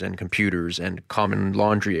phones and computers and common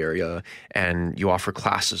laundry area, and you offer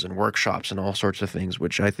classes and workshops and all sorts of things,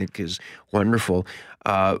 which I think is wonderful.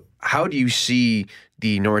 How do you see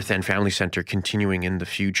the North End Family Centre continuing in the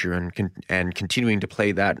future and continuing to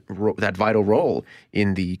play that vital role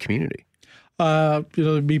in the community?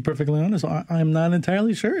 To be perfectly honest, I'm not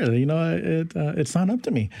entirely sure. It's not up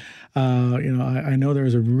to me. I know there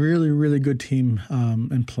is a really, really good team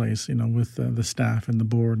in place, with the staff and the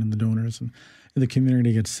board and the donors and the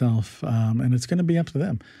community itself, and it's going to be up to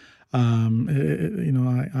them.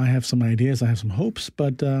 I have some ideas, I have some hopes,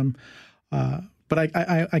 but I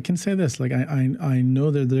can say this: like I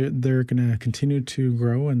know that they're going to continue to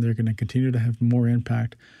grow and they're going to continue to have more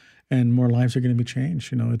impact. And more lives are going to be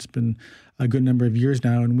changed. It's been a good number of years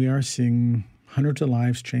now, and we are seeing hundreds of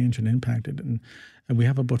lives changed and impacted. And we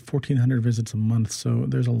have about 1,400 visits a month. So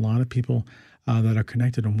there's a lot of people that are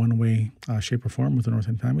connected in one way, shape, or form with the North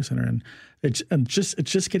End Family Centre. And it's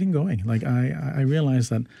just getting going. Like I realize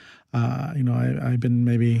that, I've been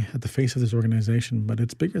maybe at the face of this organization, but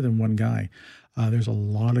it's bigger than one guy. There's a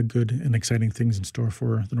lot of good and exciting things in store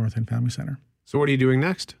for the North End Family Centre. So what are you doing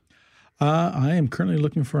next? I am currently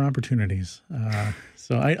looking for opportunities.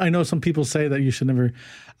 So I know some people say that you should never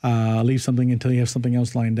leave something until you have something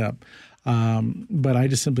else lined up. But I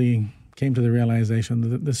just simply came to the realization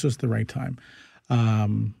that this was the right time.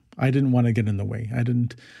 I didn't want to get in the way. I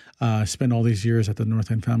didn't spend all these years at the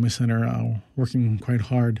North End Family Centre working quite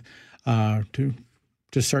hard to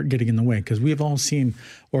start getting in the way, because we've all seen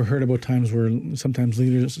or heard about times where sometimes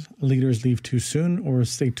leaders leave too soon or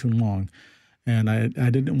stay too long. And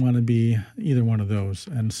I didn't want to be either one of those.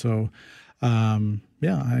 And so, I'm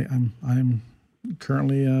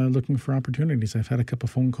currently looking for opportunities. I've had a couple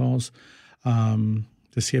of phone calls to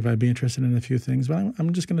see if I'd be interested in a few things, but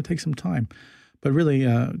I'm just going to take some time. But really,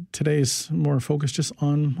 today's more focused just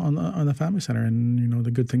on the Family Centre and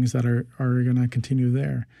the good things that are going to continue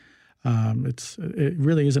there. It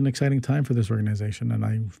really is an exciting time for this organization, and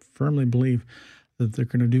I firmly believe that they're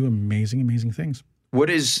going to do amazing, amazing things.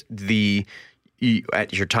 What is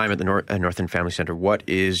at your time at the North End Family Centre, what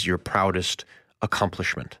is your proudest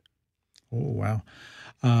accomplishment? Oh,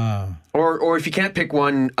 wow. Or if you can't pick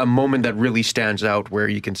one, a moment that really stands out where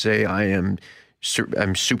you can say, I'm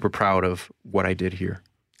super proud of what I did here.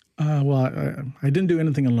 I didn't do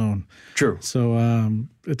anything alone. True. So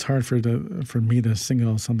it's hard for me to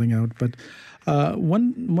single something out. But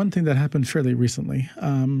one thing that happened fairly recently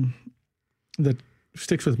that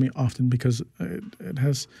sticks with me often because it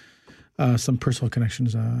has some personal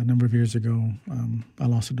connections. A number of years ago, I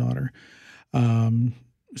lost a daughter.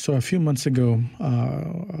 So a few months ago,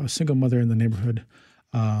 a single mother in the neighborhood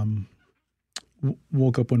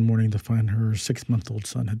woke up one morning to find her 6-month-old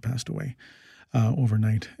son had passed away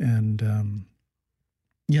overnight. And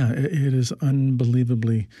it is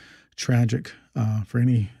unbelievably tragic for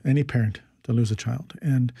any parent to lose a child.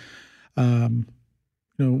 And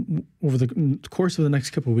over the course of the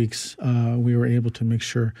next couple of weeks, we were able to make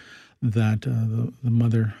sure that the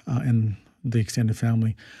mother and the extended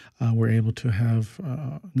family were able to have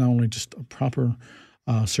not only just a proper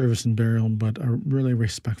service and burial, but a really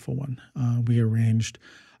respectful one. We arranged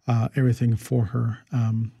everything for her,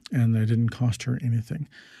 and it didn't cost her anything.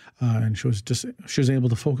 And she was able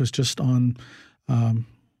to focus just on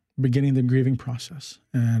beginning the grieving process.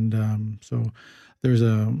 And so there's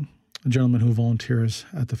a gentleman who volunteers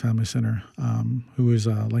at the Family Centre, who is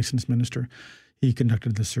a licensed minister. He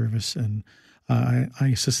conducted the service, and I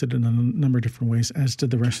assisted in a number of different ways, as did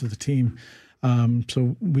the rest of the team.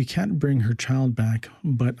 So we can't bring her child back,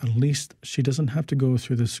 but at least she doesn't have to go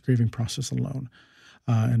through this grieving process alone.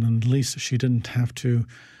 And at least she didn't have to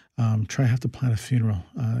have to plan a funeral.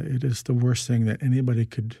 It is the worst thing that anybody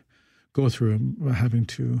could go through, having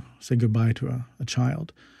to say goodbye to a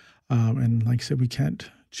child. And like I said, we can't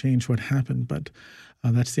change what happened, but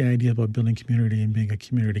that's the idea about building community and being a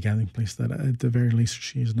community gathering place, that at the very least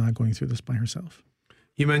she is not going through this by herself.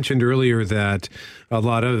 You mentioned earlier that a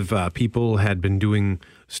lot of people had been doing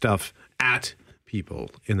stuff at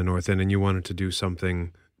people in the North End, and you wanted to do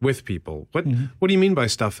something with people. What do you mean by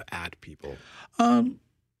stuff at people?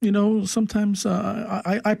 Sometimes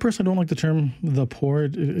I personally don't like the term "the poor."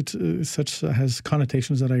 It's has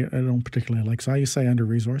connotations that I don't particularly like. So I say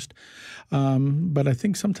under-resourced. But I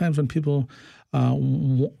think sometimes when people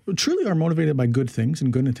truly are motivated by good things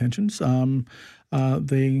and good intentions,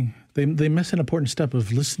 they miss an important step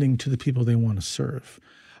of listening to the people they want to serve.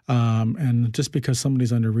 And just because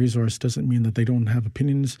somebody's under-resourced doesn't mean that they don't have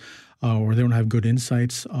opinions or they don't have good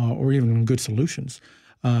insights or even good solutions.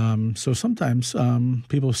 So sometimes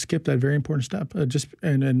people skip that very important step.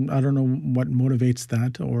 And I don't know what motivates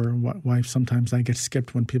that or why sometimes that gets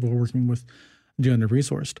skipped when people are working with the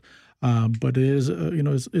under-resourced. But it is,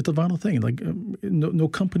 it's a vital thing. Like no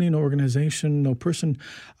company, no organization, no person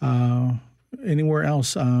anywhere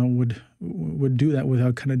else would do that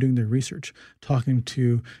without kind of doing their research, talking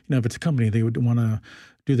to, if it's a company, they would want to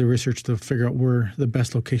do their research to figure out where the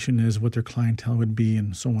best location is, what their clientele would be,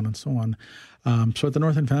 and so on and so on. So at the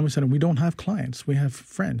North End Family Center, we don't have clients. We have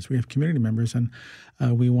friends. We have community members. And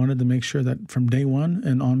we wanted to make sure that from day one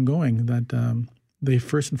and ongoing that they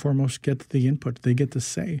first and foremost get the input. They get the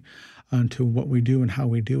say to what we do and how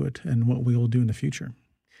we do it and what we will do in the future.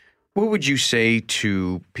 What would you say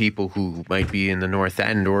to people who might be in the North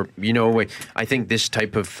End or, I think this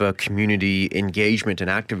type of community engagement and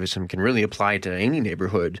activism can really apply to any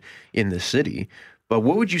neighborhood in the city. But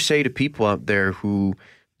what would you say to people out there who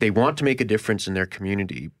they want to make a difference in their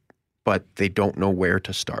community, but they don't know where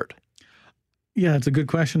to start? Yeah, it's a good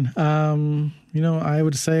question. I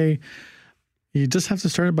would say you just have to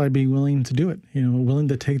start it by being willing to do it, willing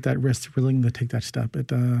to take that risk, willing to take that step.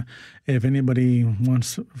 If anybody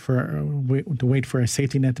wants to wait for a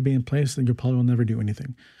safety net to be in place, then you probably will never do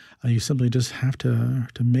anything. You simply just have to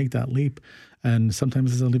make that leap. And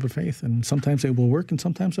sometimes it's a leap of faith, and sometimes it will work and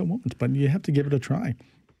sometimes it won't, but you have to give it a try.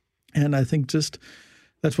 And I think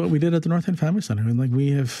that's what we did at the North End Family Center. And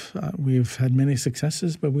we've had many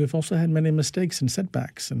successes, but we've also had many mistakes and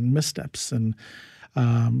setbacks and missteps. And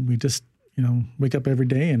we just, wake up every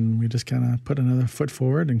day and we just kind of put another foot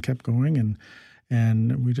forward and kept going. And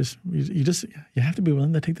you have to be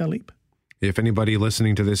willing to take that leap. If anybody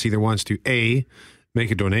listening to this either wants to A, make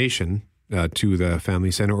a donation to the Family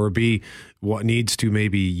Center, or B, what needs to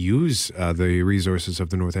maybe use the resources of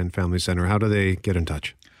the North End Family Center, how do they get in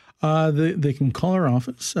touch? They can call our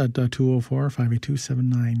office at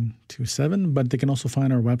 204-582-7927, but they can also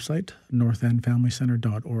find our website,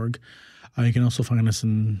 northendfamilycenter.org. You can also find us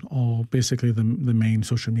in basically the main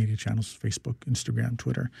social media channels, Facebook, Instagram,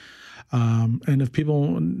 Twitter. And if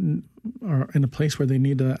people are in a place where they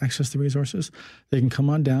need to access the resources, they can come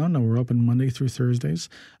on down. We're open Monday through Thursdays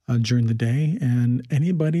during the day, and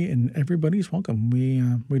anybody and everybody's welcome.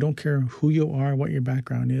 We don't care who you are, what your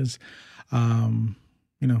background is.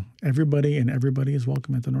 Everybody is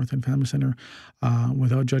welcome at the North End Family Center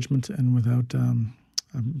without judgment and without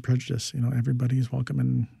prejudice. Everybody is welcome,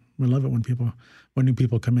 and we love it when new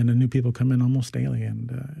people come in, and new people come in almost daily,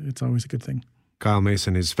 and it's always a good thing. Kyle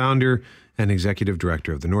Mason is founder and executive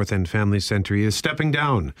director of the North End Family Center. He is stepping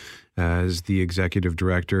down as the executive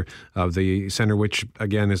director of the center, which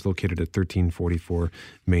again is located at 1344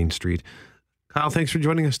 Main Street. Kyle, thanks for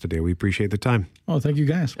joining us today. We appreciate the time. Oh, thank you,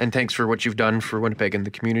 guys. And thanks for what you've done for Winnipeg and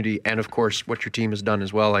the community, and of course, what your team has done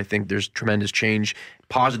as well. I think there's tremendous change,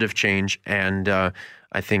 positive change, and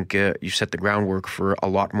I think you set the groundwork for a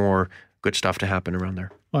lot more good stuff to happen around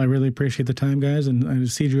there. Well, I really appreciate the time, guys, and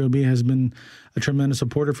CJOB has been a tremendous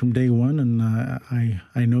supporter from day one, and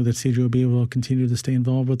I know that CJOB will continue to stay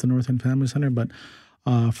involved with the North End Family Center, but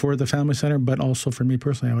for the Family Center, but also for me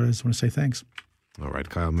personally, I just want to say thanks. All right,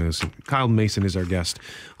 Kyle Mason. Kyle Mason is our guest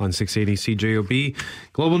on 680 CJOB.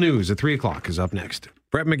 Global News at 3 o'clock is up next.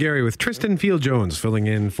 Brett McGarry with Tristan Field-Jones filling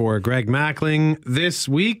in for Greg Mackling this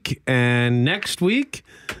week, and next week,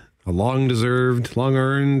 a long-deserved,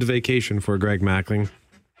 long-earned vacation for Greg Mackling,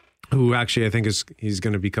 who actually I think he's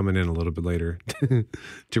going to be coming in a little bit later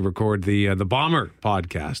to record the Bomber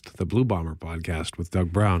podcast, the Blue Bomber podcast with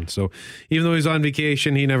Doug Brown. So even though he's on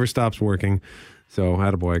vacation, he never stops working. So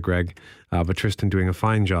attaboy, Greg. But Tristan doing a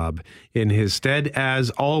fine job in his stead,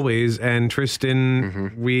 as always. And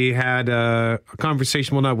Tristan, we had a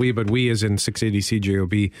conversation, well, not we, but we as in 680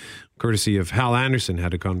 CJOB, courtesy of Hal Anderson,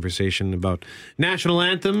 had a conversation about national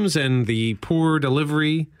anthems and the poor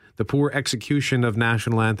delivery, the poor execution of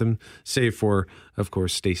national anthem, save for, of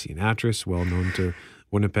course, Stacey Nattrass, well known to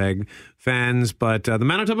Winnipeg fans. But the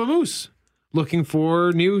Manitoba Moose looking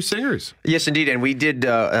for new singers. Yes, indeed. And we did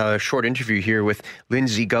a short interview here with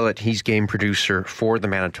Lindsay Gullett. He's game producer for the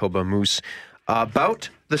Manitoba Moose about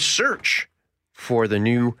the search for the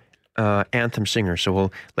new anthem singer. So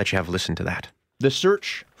we'll let you have a listen to that. The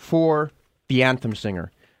search for the anthem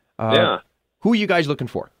singer. Who are you guys looking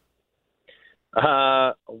for?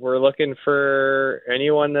 We're looking for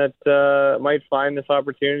anyone that might find this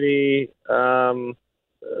opportunity. Maybe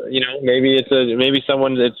it's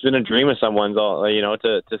been a dream of someone's,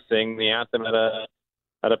 to sing the anthem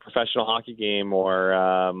at a professional hockey game,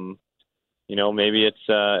 or maybe it's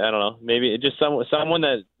I don't know, maybe it's just someone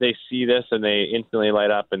that they see this and they instantly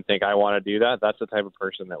light up and think, I want to do that. That's the type of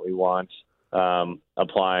person that we want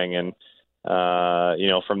applying. And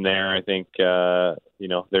from there, I think their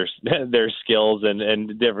skills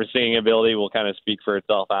and different singing ability will kind of speak for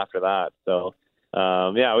itself after that. So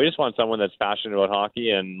we just want someone that's passionate about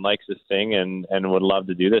hockey and likes to sing and would love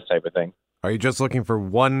to do this type of thing. Are you just looking for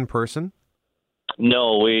one person?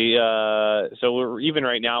 No, we're even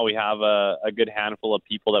right now we have a good handful of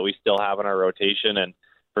people that we still have in our rotation, and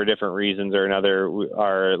for different reasons or another,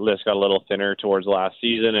 our list got a little thinner towards the last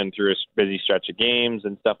season and through a busy stretch of games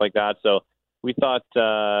and stuff like that. So we thought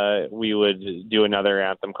we would do another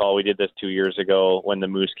anthem call. We did this 2 years ago when the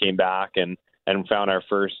Moose came back and found our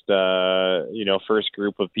first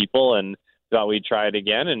group of people, and thought we'd try it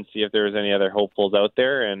again and see if there was any other hopefuls out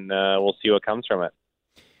there, and we'll see what comes from it.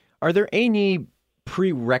 Are there any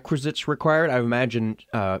prerequisites required? I imagine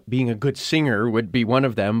being a good singer would be one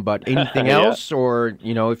of them, but anything else, or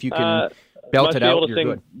if you can belt it out, you're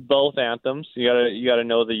good. Both anthems. You gotta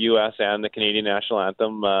know the U.S. and the Canadian national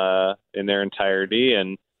anthem in their entirety,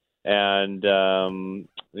 and in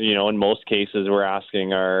most cases we're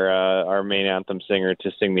asking our main anthem singer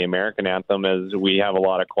to sing the American anthem, as we have a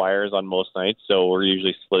lot of choirs on most nights, so we're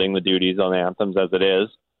usually splitting the duties on the anthems as it is.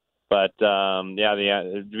 But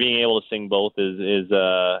being able to sing both is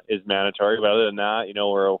mandatory. But other than that,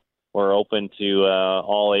 we're open to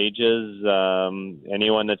all ages.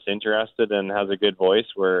 Anyone that's interested and has a good voice,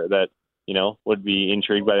 would be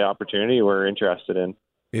intrigued by the opportunity, we're interested in.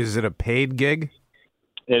 Is it a paid gig?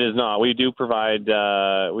 It is not. We do provide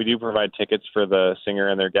tickets for the singer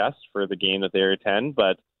and their guests for the game that they attend,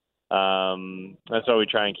 but that's why we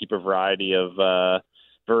try and keep a variety of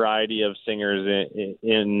singers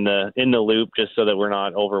in the loop, just so that we're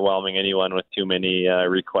not overwhelming anyone with too many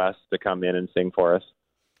requests to come in and sing for us.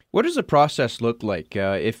 What does the process look like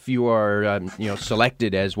if you are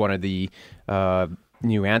selected as one of the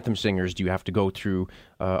new anthem singers? Do you have to go through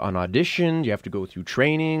an audition? Do you have to go through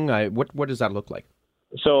training? What does that look like?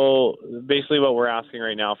 So basically what we're asking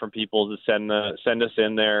right now from people is to send us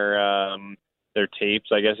in their tapes,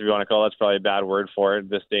 I guess, if you want to call it. That's probably a bad word for it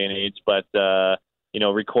this day and age, but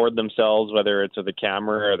record themselves, whether it's with a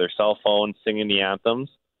camera or their cell phone, singing the anthems,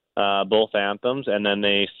 both anthems, and then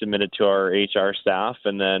they submit it to our HR staff,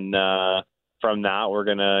 and then from that we're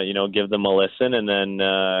gonna give them a listen, and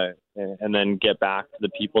then get back to the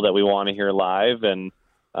people that we want to hear live. And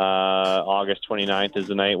August 29th is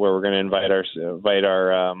the night where we're going to invite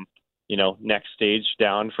our next stage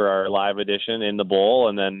down for our live edition in the bowl,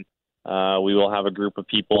 and then we will have a group of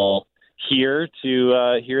people here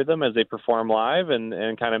to hear them as they perform live,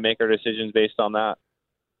 and kind of make our decisions based on that.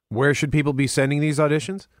 Where should people be sending these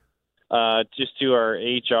auditions? Just to our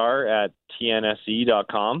HR at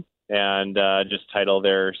tnse.com, and just title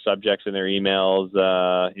their subjects in their emails,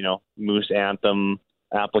 Moose Anthem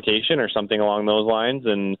application or something along those lines,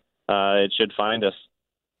 and it should find us.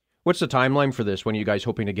 What's the timeline for this? When are you guys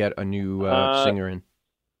hoping to get a new singer in?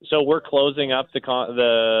 So we're closing up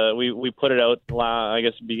we put it out, I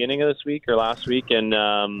guess, beginning of this week or last week, and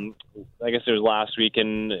I guess it was last week,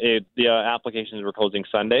 and the applications were closing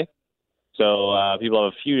Sunday. So people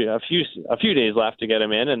have a few days left to get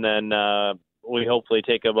them in, and then we hopefully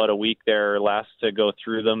take about a week there or less to go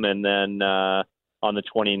through them, and then on the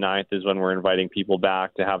 29th is when we're inviting people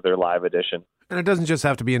back to have their live edition. And it doesn't just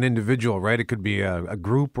have to be an individual, right? It could be a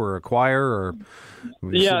group or a choir or...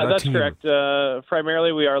 Yeah, that's correct.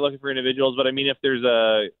 Primarily we are looking for individuals, but I mean, if there's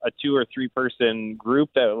a 2 or 3 person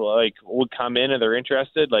group that would come in and they're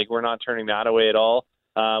interested, we're not turning that away at all.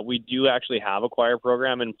 We do actually have a choir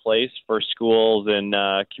program in place for schools and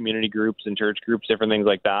community groups and church groups, different things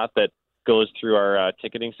like that goes through our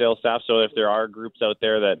ticketing sales staff. So if there are groups out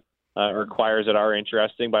there that or choirs that are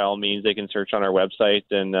interesting, by all means, they can search on our website,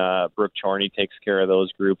 and Brooke Chorney takes care of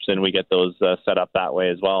those groups, and we get those set up that way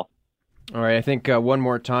as well. All right, I think one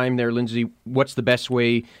more time there, Lindsay, what's the best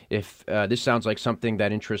way, if this sounds like something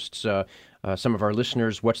that interests some of our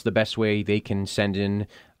listeners, what's the best way they can send in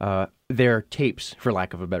their tapes, for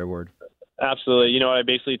lack of a better word? Absolutely. I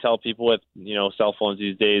basically tell people with, cell phones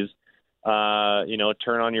these days,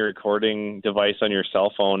 turn on your recording device on your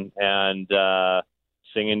cell phone and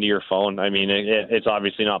sing into your phone. I mean, it's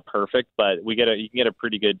obviously not perfect, but you can get a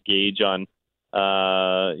pretty good gauge on,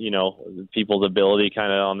 people's ability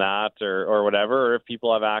kind of on that or whatever. Or if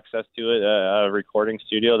people have access to it, a recording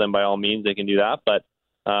studio, then by all means they can do that. But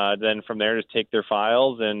then from there, just take their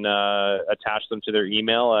files and attach them to their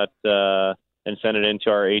email and send it into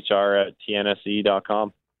our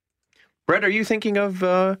HR@tnse.com. Brett, are you thinking of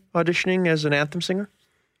auditioning as an anthem singer?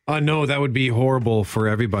 No, that would be horrible for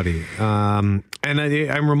everybody. And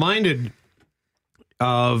I'm reminded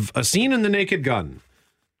of a scene in The Naked Gun.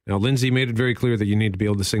 Now, Lindsay made it very clear that you need to be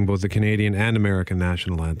able to sing both the Canadian and American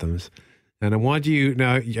national anthems. And I want you,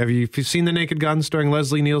 now, have you seen The Naked Gun starring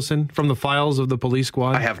Leslie Nielsen from the Files of the Police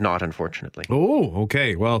Squad? I have not, unfortunately. Oh,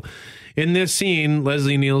 okay. Well, in this scene,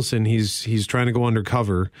 Leslie Nielsen, he's trying to go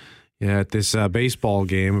undercover at this baseball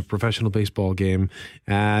game, a professional baseball game,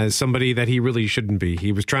 as somebody that he really shouldn't be.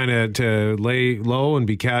 He was trying to lay low and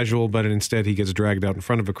be casual, but instead he gets dragged out in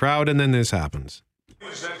front of a crowd, and then this happens.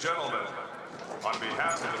 Ladies and gentlemen, on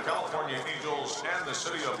behalf of the California Angels and the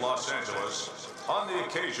City of Los Angeles, on the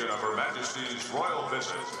occasion of Her Majesty's royal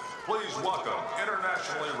visit, please welcome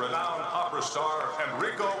internationally renowned opera star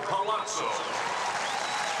Enrico Palazzo.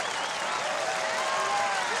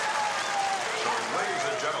 So, ladies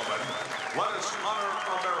and gentlemen, let us honor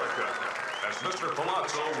America as Mr.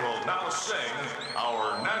 Palazzo will now sing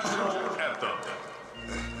our national anthem.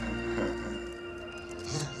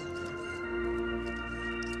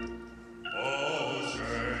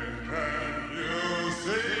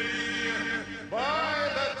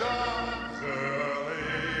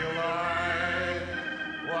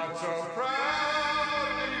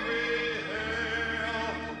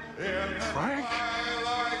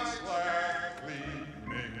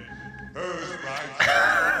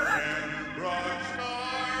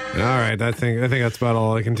 All right, I think that's about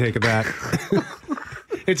all I can take of that.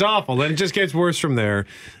 It's awful, and it just gets worse from there.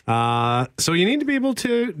 So you need to be able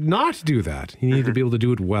to not do that. You need to be able to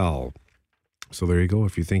do it well. So there you go.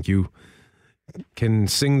 If you think you can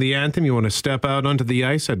sing the anthem, you want to step out onto the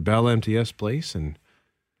ice at Bell MTS Place and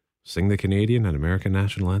sing the Canadian and American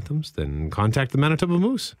national anthems, then contact the Manitoba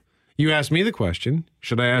Moose. You asked me the question.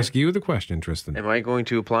 Should I ask you the question, Tristan? Am I going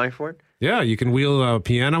to apply for it? Yeah, you can wheel a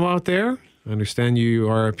piano out there. I understand you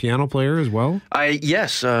are a piano player as well.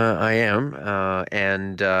 Yes, I am.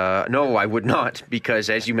 And no, I would not, because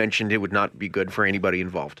as you mentioned, it would not be good for anybody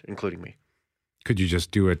involved, including me. Could you just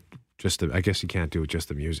do it? I guess you can't do it just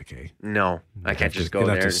the music, eh? No, I can't just go there.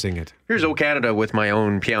 there. You'd have to sing it. Here's O Canada with my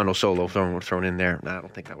own piano solo thrown in there. No, I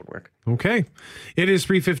don't think that would work. Okay. It is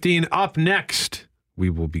 3:15. Up next, we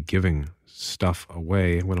will be giving stuff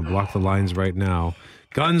away. I'm going to block the lines right now.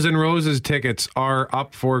 Guns N' Roses tickets are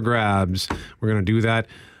up for grabs. We're going to do that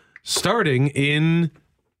starting in...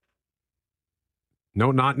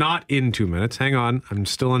 No, not in 2 minutes. Hang on. I'm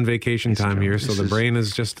still on vacation time here, so the brain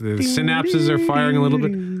is just... The synapses are firing a little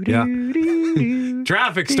bit. Yeah.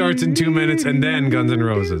 Traffic starts in 2 minutes, and then Guns N'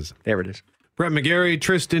 Roses. There it is. Brett McGarry,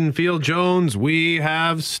 Tristan Field-Jones, we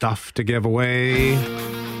have stuff to give away.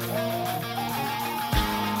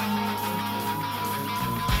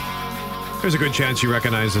 There's a good chance you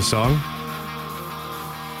recognize this song.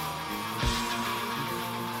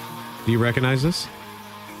 Do you recognize this?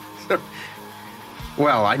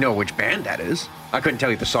 Well, I know which band that is. I couldn't tell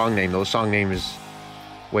you the song name, though. The song name is...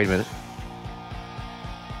 Wait a minute.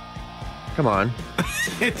 Come on.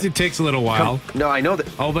 It takes a little while. No, I know that.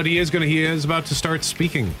 Oh, but he is about to start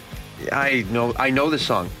speaking. I know this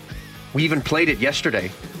song. We even played it yesterday.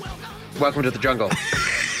 Welcome to the Jungle.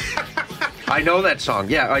 I know that song.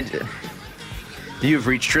 Yeah, You've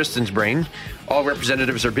reached Tristan's brain. All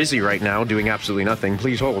representatives are busy right now doing absolutely nothing.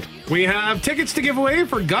 Please hold. We have tickets to give away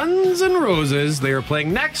for Guns N' Roses. They are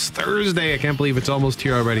playing next Thursday. I can't believe it's almost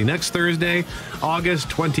here already. Next Thursday, August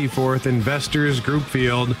 24th, Investors Group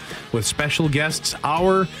Field with special guests,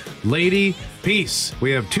 Our Lady Peace.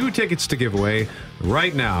 We have 2 tickets to give away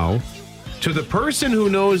right now to the person who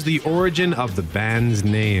knows the origin of the band's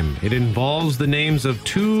name. It involves the names of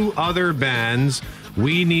 2 other bands.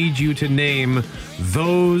 We need you to name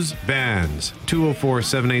those bands.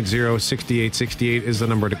 204-780-6868 is the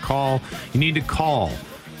number to call. You need to call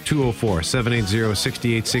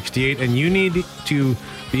 204-780-6868, and you need to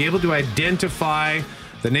be able to identify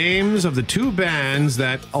the names of the 2 bands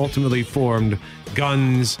that ultimately formed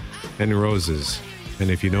Guns N' Roses. And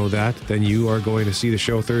if you know that, then you are going to see the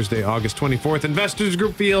show Thursday, August 24th, Investors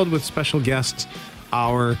Group Field with special guests,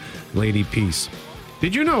 Our Lady Peace.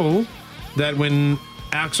 Did you know that when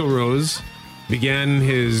Axl Rose began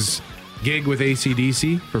his gig with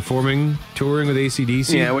AC/DC, touring with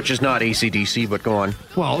AC/DC. Yeah, which is not AC/DC, but go on.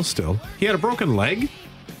 Well, still. He had a broken leg.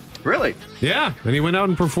 Really? Yeah, and he went out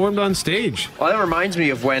and performed on stage. Well, that reminds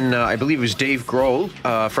me of when I believe it was Dave Grohl,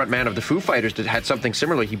 frontman of the Foo Fighters, that had something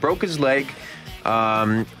similar. He broke his leg.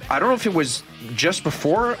 I don't know if it was just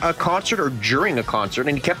before a concert or during a concert,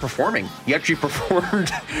 and he kept performing. He actually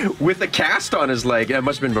performed with a cast on his leg. It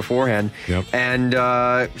must have been beforehand. Yep. And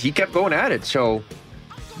he kept going at it. So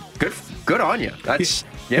good on you. That's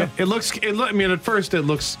yeah. I mean, at first it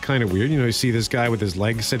looks kind of weird. You see this guy with his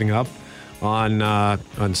leg sitting up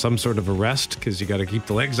on some sort of a rest, because you got to keep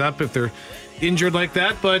the legs up if they're injured like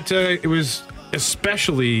that. But it was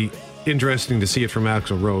especially interesting to see it from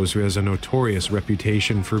Axl Rose, who has a notorious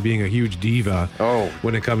reputation for being a huge diva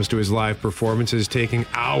when it comes to his live performances, taking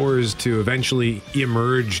hours to eventually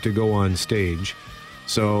emerge to go on stage.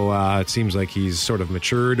 So it seems like he's sort of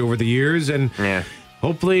matured over the years, and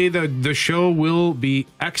hopefully the show will be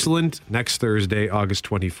excellent next Thursday, August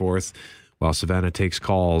 24th. While Savannah takes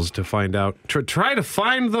calls to find out, try to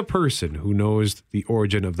find the person who knows the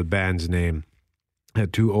origin of the band's name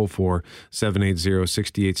at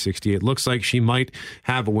 204-780-6868. Looks like she might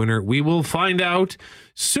have a winner. We will find out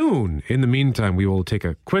soon. In the meantime, we will take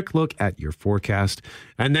a quick look at your forecast.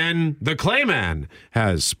 And then the Clayman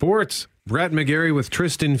has sports. Brett McGarry with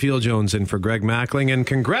Tristan Field-Jones in for Greg Mackling. And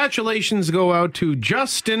congratulations go out to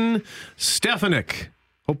Justin Stefanik.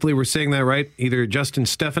 Hopefully we're saying that right. Either Justin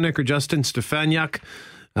Stefanik or Justin Stefaniak.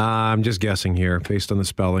 I'm just guessing here based on the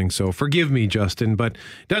spelling. So forgive me, Justin, but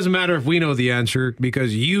it doesn't matter if we know the answer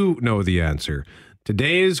because you know the answer.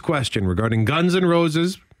 Today's question regarding Guns N'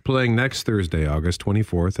 Roses playing next Thursday, August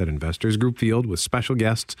 24th at Investors Group Field with special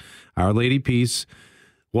guests, Our Lady Peace,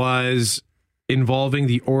 was involving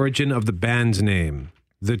the origin of the band's name.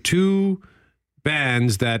 The two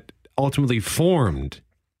bands that ultimately formed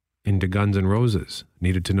into Guns N' Roses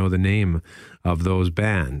needed to know the name of those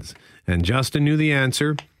bands. And Justin knew the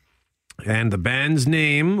answer. And the band's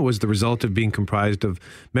name was the result of being comprised of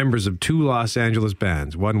members of two Los Angeles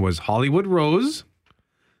bands. One was Hollywood Rose,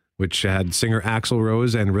 which had singer Axl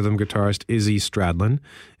Rose and rhythm guitarist Izzy Stradlin,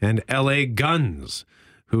 and LA Guns,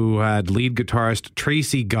 who had lead guitarist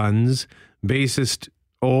Tracy Guns, bassist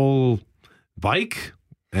Ole Vike,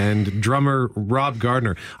 and drummer Rob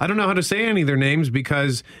Gardner. I don't know how to say any of their names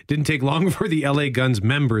because it didn't take long for the LA Guns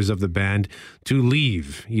members of the band to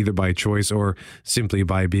leave, either by choice or simply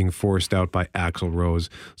by being forced out by Axl Rose.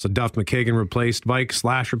 So Duff McKagan replaced Vike,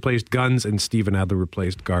 Slash replaced Guns, and Steven Adler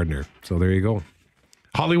replaced Gardner. So there you go.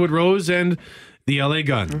 Hollywood Rose and the LA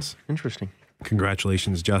Guns. Interesting.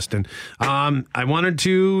 Congratulations, Justin. I wanted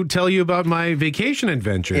to tell you about my vacation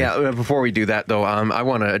adventure. Yeah, before we do that, though, I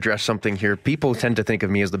want to address something here. People tend to think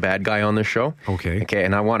of me as the bad guy on this show. Okay,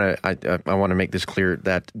 and I want to make this clear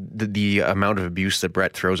that the amount of abuse that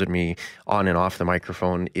Brett throws at me on and off the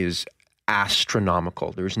microphone is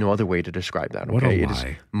astronomical. There's no other way to describe that. Okay, what a lie. It is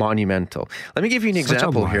monumental. Let me give you an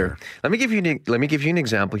example here. Let me give you an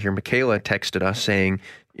example here. Michaela texted us saying,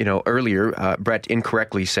 earlier, Brett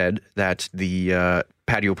incorrectly said that the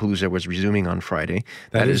Patio Palooza was resuming on Friday.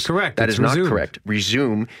 That is correct. That is not correct.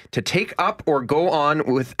 Resume, to take up or go on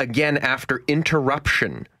with again after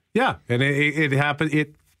interruption. Yeah, and it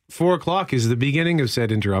happened. 4 o'clock is the beginning of said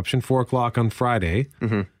interruption. 4 o'clock on Friday.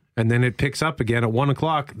 Mm-hmm. And then it picks up again at 1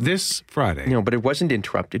 o'clock this Friday. No, but it wasn't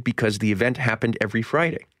interrupted because the event happened every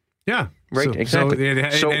Friday. Yeah. Right, exactly.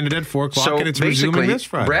 So it ended at 4 o'clock and it's resuming this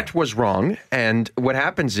Friday. Brett was wrong. And what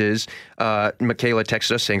happens is Michaela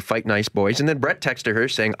texted us saying, "Fight nice, boys." And then Brett texted her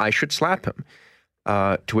saying, "I should slap him."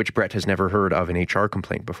 To which Brett has never heard of an HR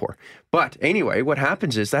complaint before. But anyway, what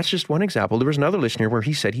happens is, that's just one example. There was another listener where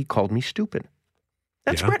he said he called me stupid.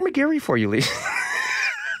 That's Brett McGarry for you, Lee.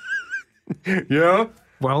 Yeah?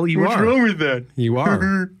 Well, What's wrong with that? You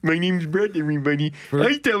are. My name's Brett, everybody.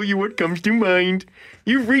 I tell you what comes to mind.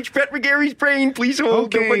 You've reached Brett McGarry's brain. Please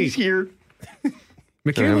hold. Okay. Nobody's here.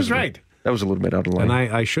 McGarry was right. That was a little bit out of line.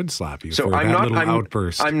 And I should slap you so for that little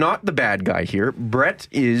outburst. I'm not the bad guy here. Brett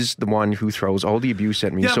is the one who throws all the abuse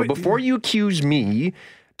at me. Yeah, so before you accuse me,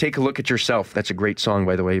 take a look at yourself. That's a great song,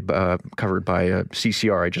 by the way, covered by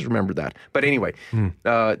CCR. I just remembered that. But anyway,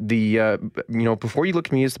 before you look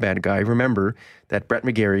at me as the bad guy, remember that Brett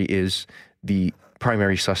McGarry is the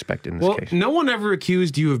primary suspect in this case. No one ever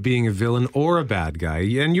accused you of being a villain or a bad guy,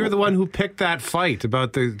 and you're the one who picked that fight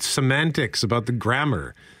about the semantics, about the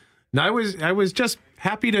grammar. Now, I was just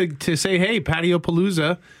happy to say, hey, Patio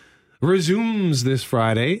Palooza resumes this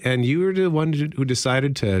Friday, and you were the one who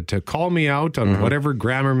decided to call me out on whatever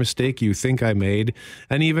grammar mistake you think I made.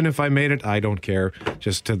 And even if I made it, I don't care,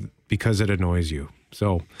 because it annoys you.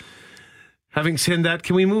 So Having said that,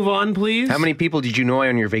 can we move on, please? How many people did you know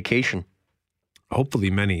on your vacation?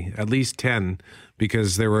 Hopefully many, at least 10,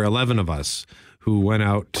 because there were 11 of us who went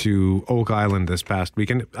out to Oak Island this past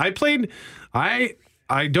weekend. I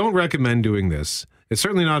don't recommend doing this. It's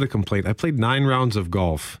certainly not a complaint. I played 9 rounds of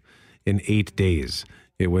golf in 8 days.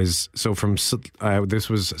 It was, this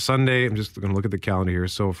was Sunday. I'm just going to look at the calendar here.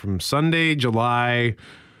 So from Sunday, August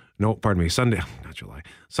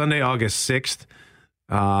 6th,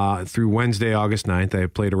 through Wednesday, August 9th, I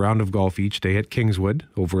played a round of golf each day at Kingswood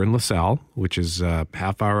over in LaSalle, which is a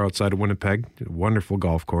half hour outside of Winnipeg. Wonderful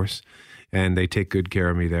golf course. And they take good care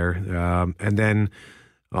of me there. And then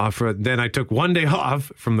I took one day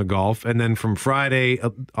off from the golf. And then from Friday,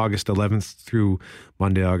 August 11th through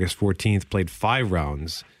Monday, August 14th, played 5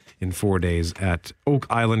 rounds in 4 days at Oak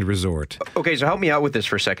Island Resort. Okay, so help me out with this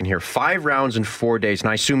for a second here. 5 rounds in 4 days, and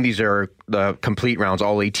I assume these are the complete rounds,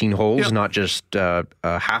 all 18 holes, not just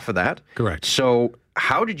half of that? Correct. So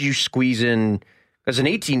how did you squeeze in, as an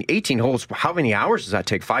 18 holes, how many hours does that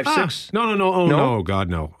take? 5, 6? No. No, God,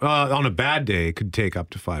 no. On a bad day, it could take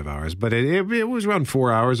up to 5 hours, but it was around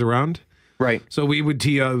 4 hours around. Right. So we would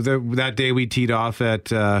tee that day we teed off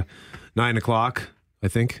at 9 o'clock, I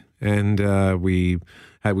think, and we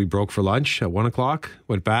broke for lunch at 1 o'clock,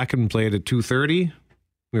 went back and played at 2:30.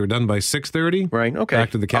 We were done by 6:30. Right, okay.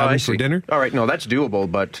 Back to the cabin for dinner. All right, no, that's doable,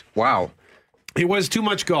 but wow. It was too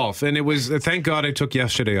much golf, and it was, thank God I took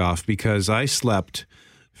yesterday off, because I slept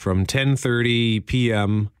from 10:30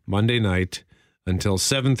 p.m. Monday night until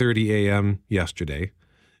 7:30 a.m. yesterday.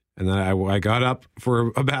 And then I got up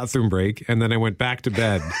for a bathroom break, and then I went back to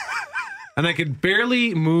bed. And I could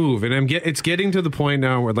barely move, and it's getting to the point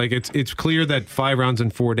now where it's clear that 5 rounds in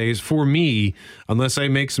 4 days for me, unless I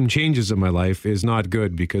make some changes in my life, is not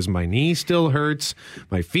good, because my knee still hurts,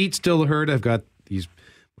 my feet still hurt. I've got these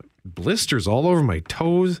blisters all over my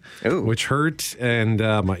toes, which hurt, and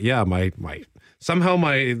somehow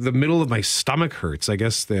the middle of my stomach hurts. I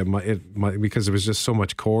guess because there was just so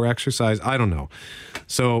much core exercise. I don't know.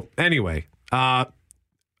 So anyway.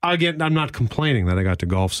 Again, I'm not complaining that I got to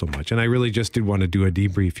golf so much, and I really just did want to do a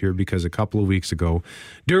debrief here, because a couple of weeks ago,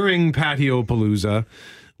 during Patio Palooza,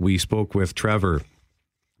 we spoke with Trevor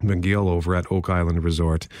McGill over at Oak Island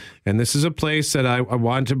Resort, and this is a place that I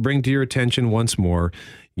want to bring to your attention once more.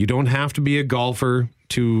 You don't have to be a golfer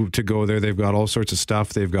to go there. They've got all sorts of stuff.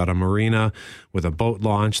 They've got a marina with a boat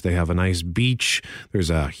launch. They have a nice beach. There's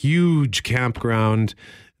a huge campground.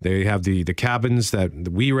 They have the cabins that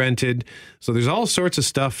we rented. So there's all sorts of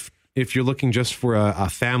stuff if you're looking just for a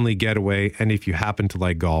family getaway. And if you happen to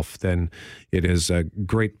like golf, then it is a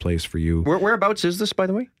great place for you. Whereabouts is this, by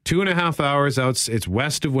the way? 2.5 hours out. It's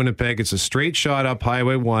west of Winnipeg. It's a straight shot up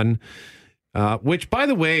Highway 1, which, by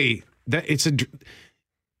the way, that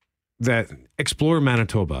Explore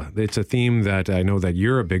Manitoba. It's a theme that I know that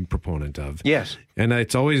you're a big proponent of. Yes. And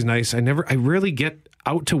it's always nice. I rarely get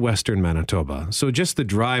out to Western Manitoba. So just the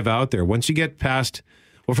drive out there, once you get past,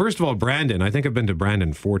 well, first of all, Brandon. I think I've been to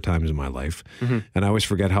Brandon 4 times in my life. Mm-hmm. And I always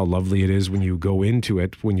forget how lovely it is when you go into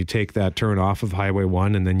it, when you take that turn off of Highway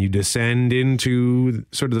 1 and then you descend into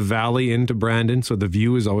sort of the valley into Brandon. So the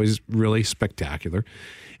view is always really spectacular.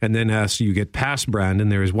 And then as you get past Brandon,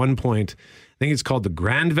 there is one point, I think it's called the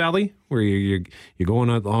Grand Valley, where you're going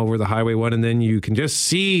all over the Highway 1, and then you can just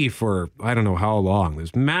see for I don't know how long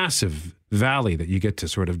this massive valley that you get to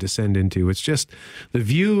sort of descend into. It's just, the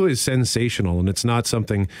view is sensational, and it's not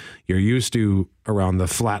something you're used to around the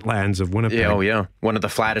flatlands of Winnipeg. Yeah, yeah. One of the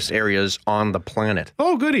flattest areas on the planet.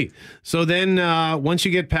 Oh, goody. So then once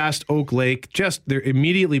you get past Oak Lake, just there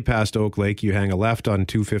immediately past Oak Lake, you hang a left on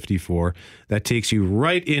 254. That takes you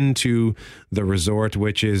right into the resort,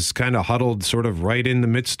 which is kind of huddled sort of right in the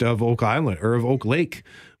midst of Oak Island, or of Oak Lake,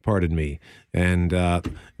 pardon me. And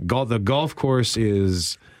the golf course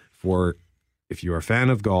is, for if you're a fan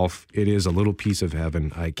of golf, it is a little piece of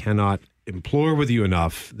heaven. I cannot implore with you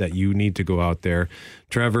enough that you need to go out there.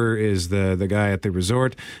 Trevor is the guy at the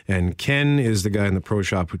resort, and Ken is the guy in the pro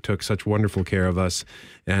shop who took such wonderful care of us.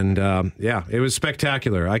 And yeah, it was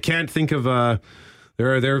spectacular. I can't think of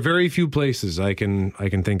there are very few places I can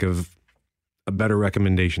think of a better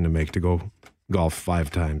recommendation to make to go golf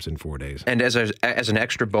 5 times in 4 days. And as an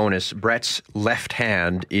extra bonus, Brett's left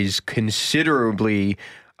hand is considerably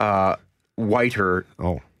whiter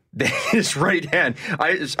than his right hand.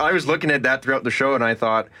 I was looking at that throughout the show, and I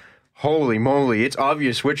thought, holy moly, it's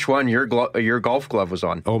obvious which one your golf glove was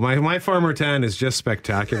on. Oh, my farmer tan is just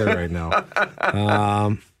spectacular right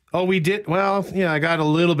now. We did well. Yeah, I got a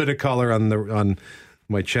little bit of color on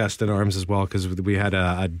my chest and arms as well, because we had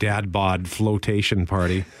a dad bod flotation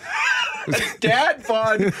party. Dad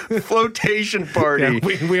bod flotation party.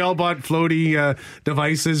 Yeah, we all bought flotation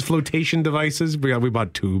devices. We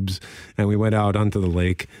bought tubes, and we went out onto the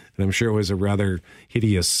lake. And I'm sure it was a rather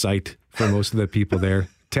hideous sight for most of the people there.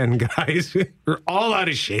 10 guys were all out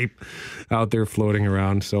of shape out there floating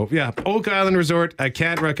around. So, yeah, Oak Island Resort, I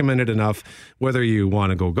can't recommend it enough. Whether you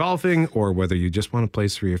want to go golfing or whether you just want a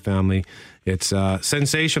place for your family, it's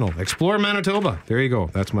sensational. Explore Manitoba. There you go.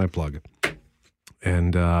 That's my plug.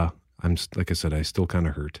 And I'm like I said, I still kind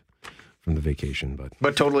of hurt from the vacation.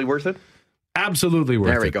 But totally worth it? Absolutely worth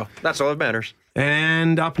it. There we go. That's all that matters.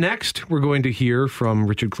 And up next, we're going to hear from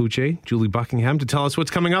Richard Cloutier, Julie Buckingham, to tell us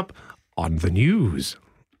what's coming up on the news.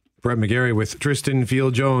 Brett McGarry with Tristan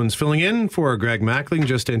Field-Jones filling in for Greg Mackling,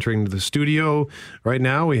 just entering the studio. Right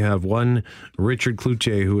now, we have one Richard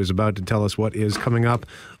Cloutier who is about to tell us what is coming up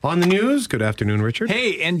on the news. Good afternoon, Richard.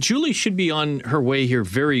 Hey, and Julie should be on her way here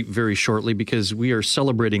very, very shortly because we are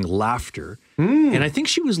celebrating laughter. And I think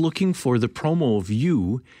she was looking for the promo of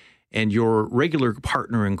you and your regular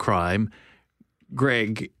partner in crime,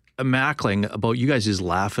 Greg Mackling, about you guys is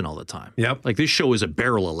laughing all the time. Yep. Like this show is a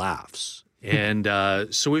barrel of laughs. And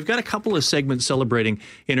so we've got a couple of segments celebrating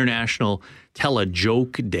International Tell a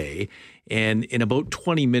Joke Day. And in about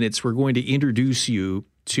 20 minutes, we're going to introduce you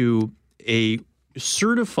to a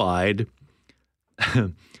certified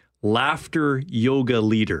laughter yoga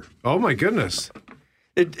leader. Oh, my goodness.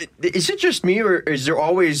 Is it just me, or is there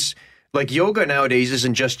always, like, yoga nowadays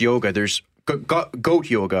isn't just yoga. There's goat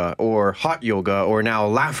yoga or hot yoga or now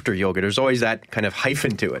laughter yoga. There's always that kind of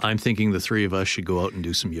hyphen to it. I'm thinking the three of us should go out and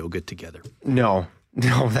do some yoga together. No,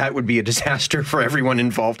 that would be a disaster for everyone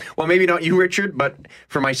involved. Well, maybe not you, Richard, but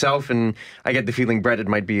for myself, and I get the feeling, Brett, it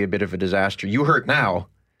might be a bit of a disaster. You hurt now.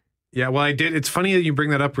 Yeah, well, I did. It's funny that you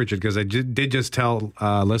bring that up, Richard, because I did just tell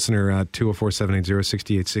listener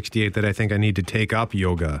 204-780-6868 that I think I need to take up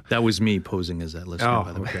yoga. That was me posing as that listener,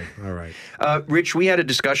 by the way. Okay. All right. Rich, we had a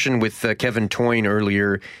discussion with Kevin Toyne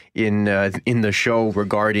earlier in the show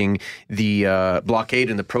regarding the blockade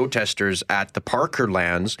and the protesters at the Parker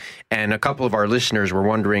lands, and a couple of our listeners were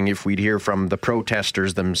wondering if we'd hear from the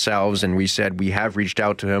protesters themselves, and we said we have reached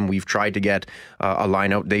out to him. We've tried to get a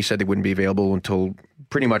line out. They said they wouldn't be available until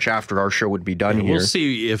pretty much after our show would be done here. We'll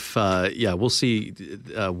see if, we'll see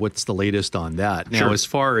what's the latest on that. Now, Sure. As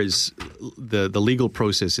far as the legal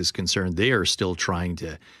process is concerned, they are still trying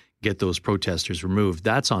to get those protesters removed.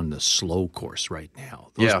 That's on the slow course right now.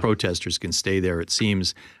 Those protesters can stay there, it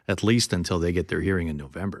seems, at least until they get their hearing in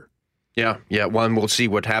November. Yeah. Well, and we'll see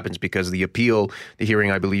what happens because the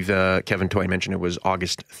hearing, I believe Kevin Toyne mentioned it was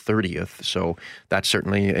August 30th. So that's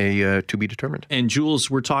certainly a to be determined. And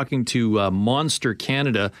Jules, we're talking to Monster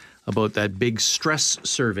Canada about that big stress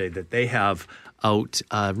survey that they have out.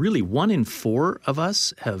 Really, 1 in 4 of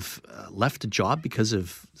us have left a job because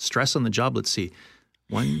of stress on the job. Let's see.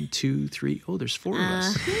 1, 2, 3. Oh, there's 4 of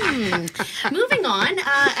us. Moving on,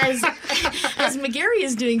 as McGarry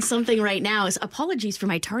is doing something right now, apologies for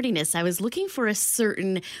my tardiness. I was looking for a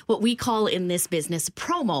certain, what we call in this business,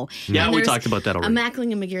 promo. Yeah, and we talked about that already. A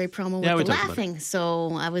Mackling and McGarry promo with the laughing.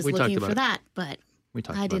 So I was looking for that, but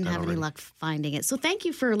I didn't have any luck finding it. So thank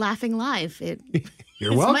you for laughing live.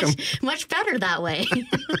 You're welcome. Much better that way.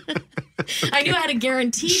 I knew I had a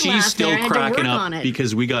guaranteed She's laugh still there. I had to cracking work up on it.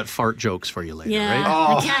 because we got fart jokes for you later, Yeah,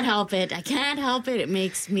 right? I can't help it. It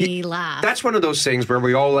makes me laugh. That's one of those things where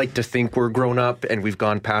we all like to think we're grown up and we've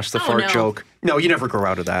gone past the fart joke. No, you never grow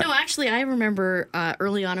out of that. No, actually, I remember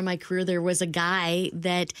early on in my career, there was a guy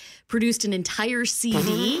that produced an entire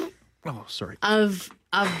CD of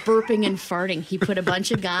burping and farting. He put a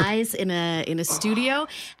bunch of guys in a studio,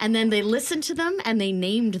 and then they listened to them and they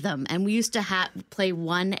named them. And we used to play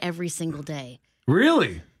one every single day.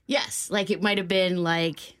 Really? Yes, like it might have been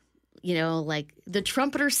like the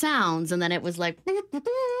trumpeter sounds, and then it was like, they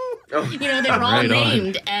were all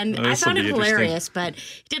named, and I found it hilarious, but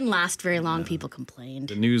it didn't last very long. People complained.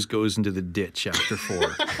 The news goes into the ditch after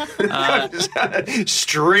 4.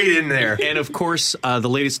 Straight in there. And of course, the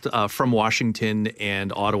latest from Washington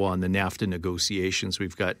and Ottawa on the NAFTA negotiations.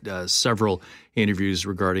 We've got several interviews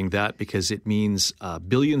regarding that because it means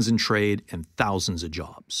billions in trade and thousands of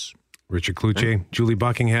jobs. Richard Cloutier, Julie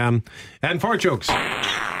Buckingham, and fart jokes.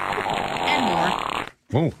 And more.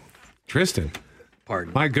 Oh, Tristan.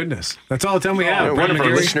 Pardon. My goodness. That's all the time we have. One of our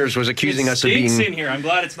listeners was accusing us of being... in here. I'm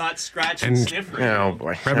glad it's not scratch and sniffer. Oh,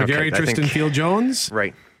 boy. Brett McGarry, Tristan Field-Jones.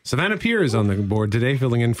 Right. Savannah Pierce on the board today,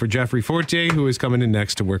 filling in for Jeffrey Fortier, who is coming in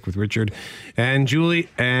next to work with Richard and Julie.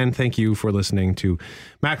 And thank you for listening to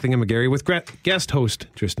Mackling and McGarry with guest host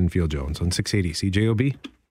Tristan Field-Jones on 680 CJOB.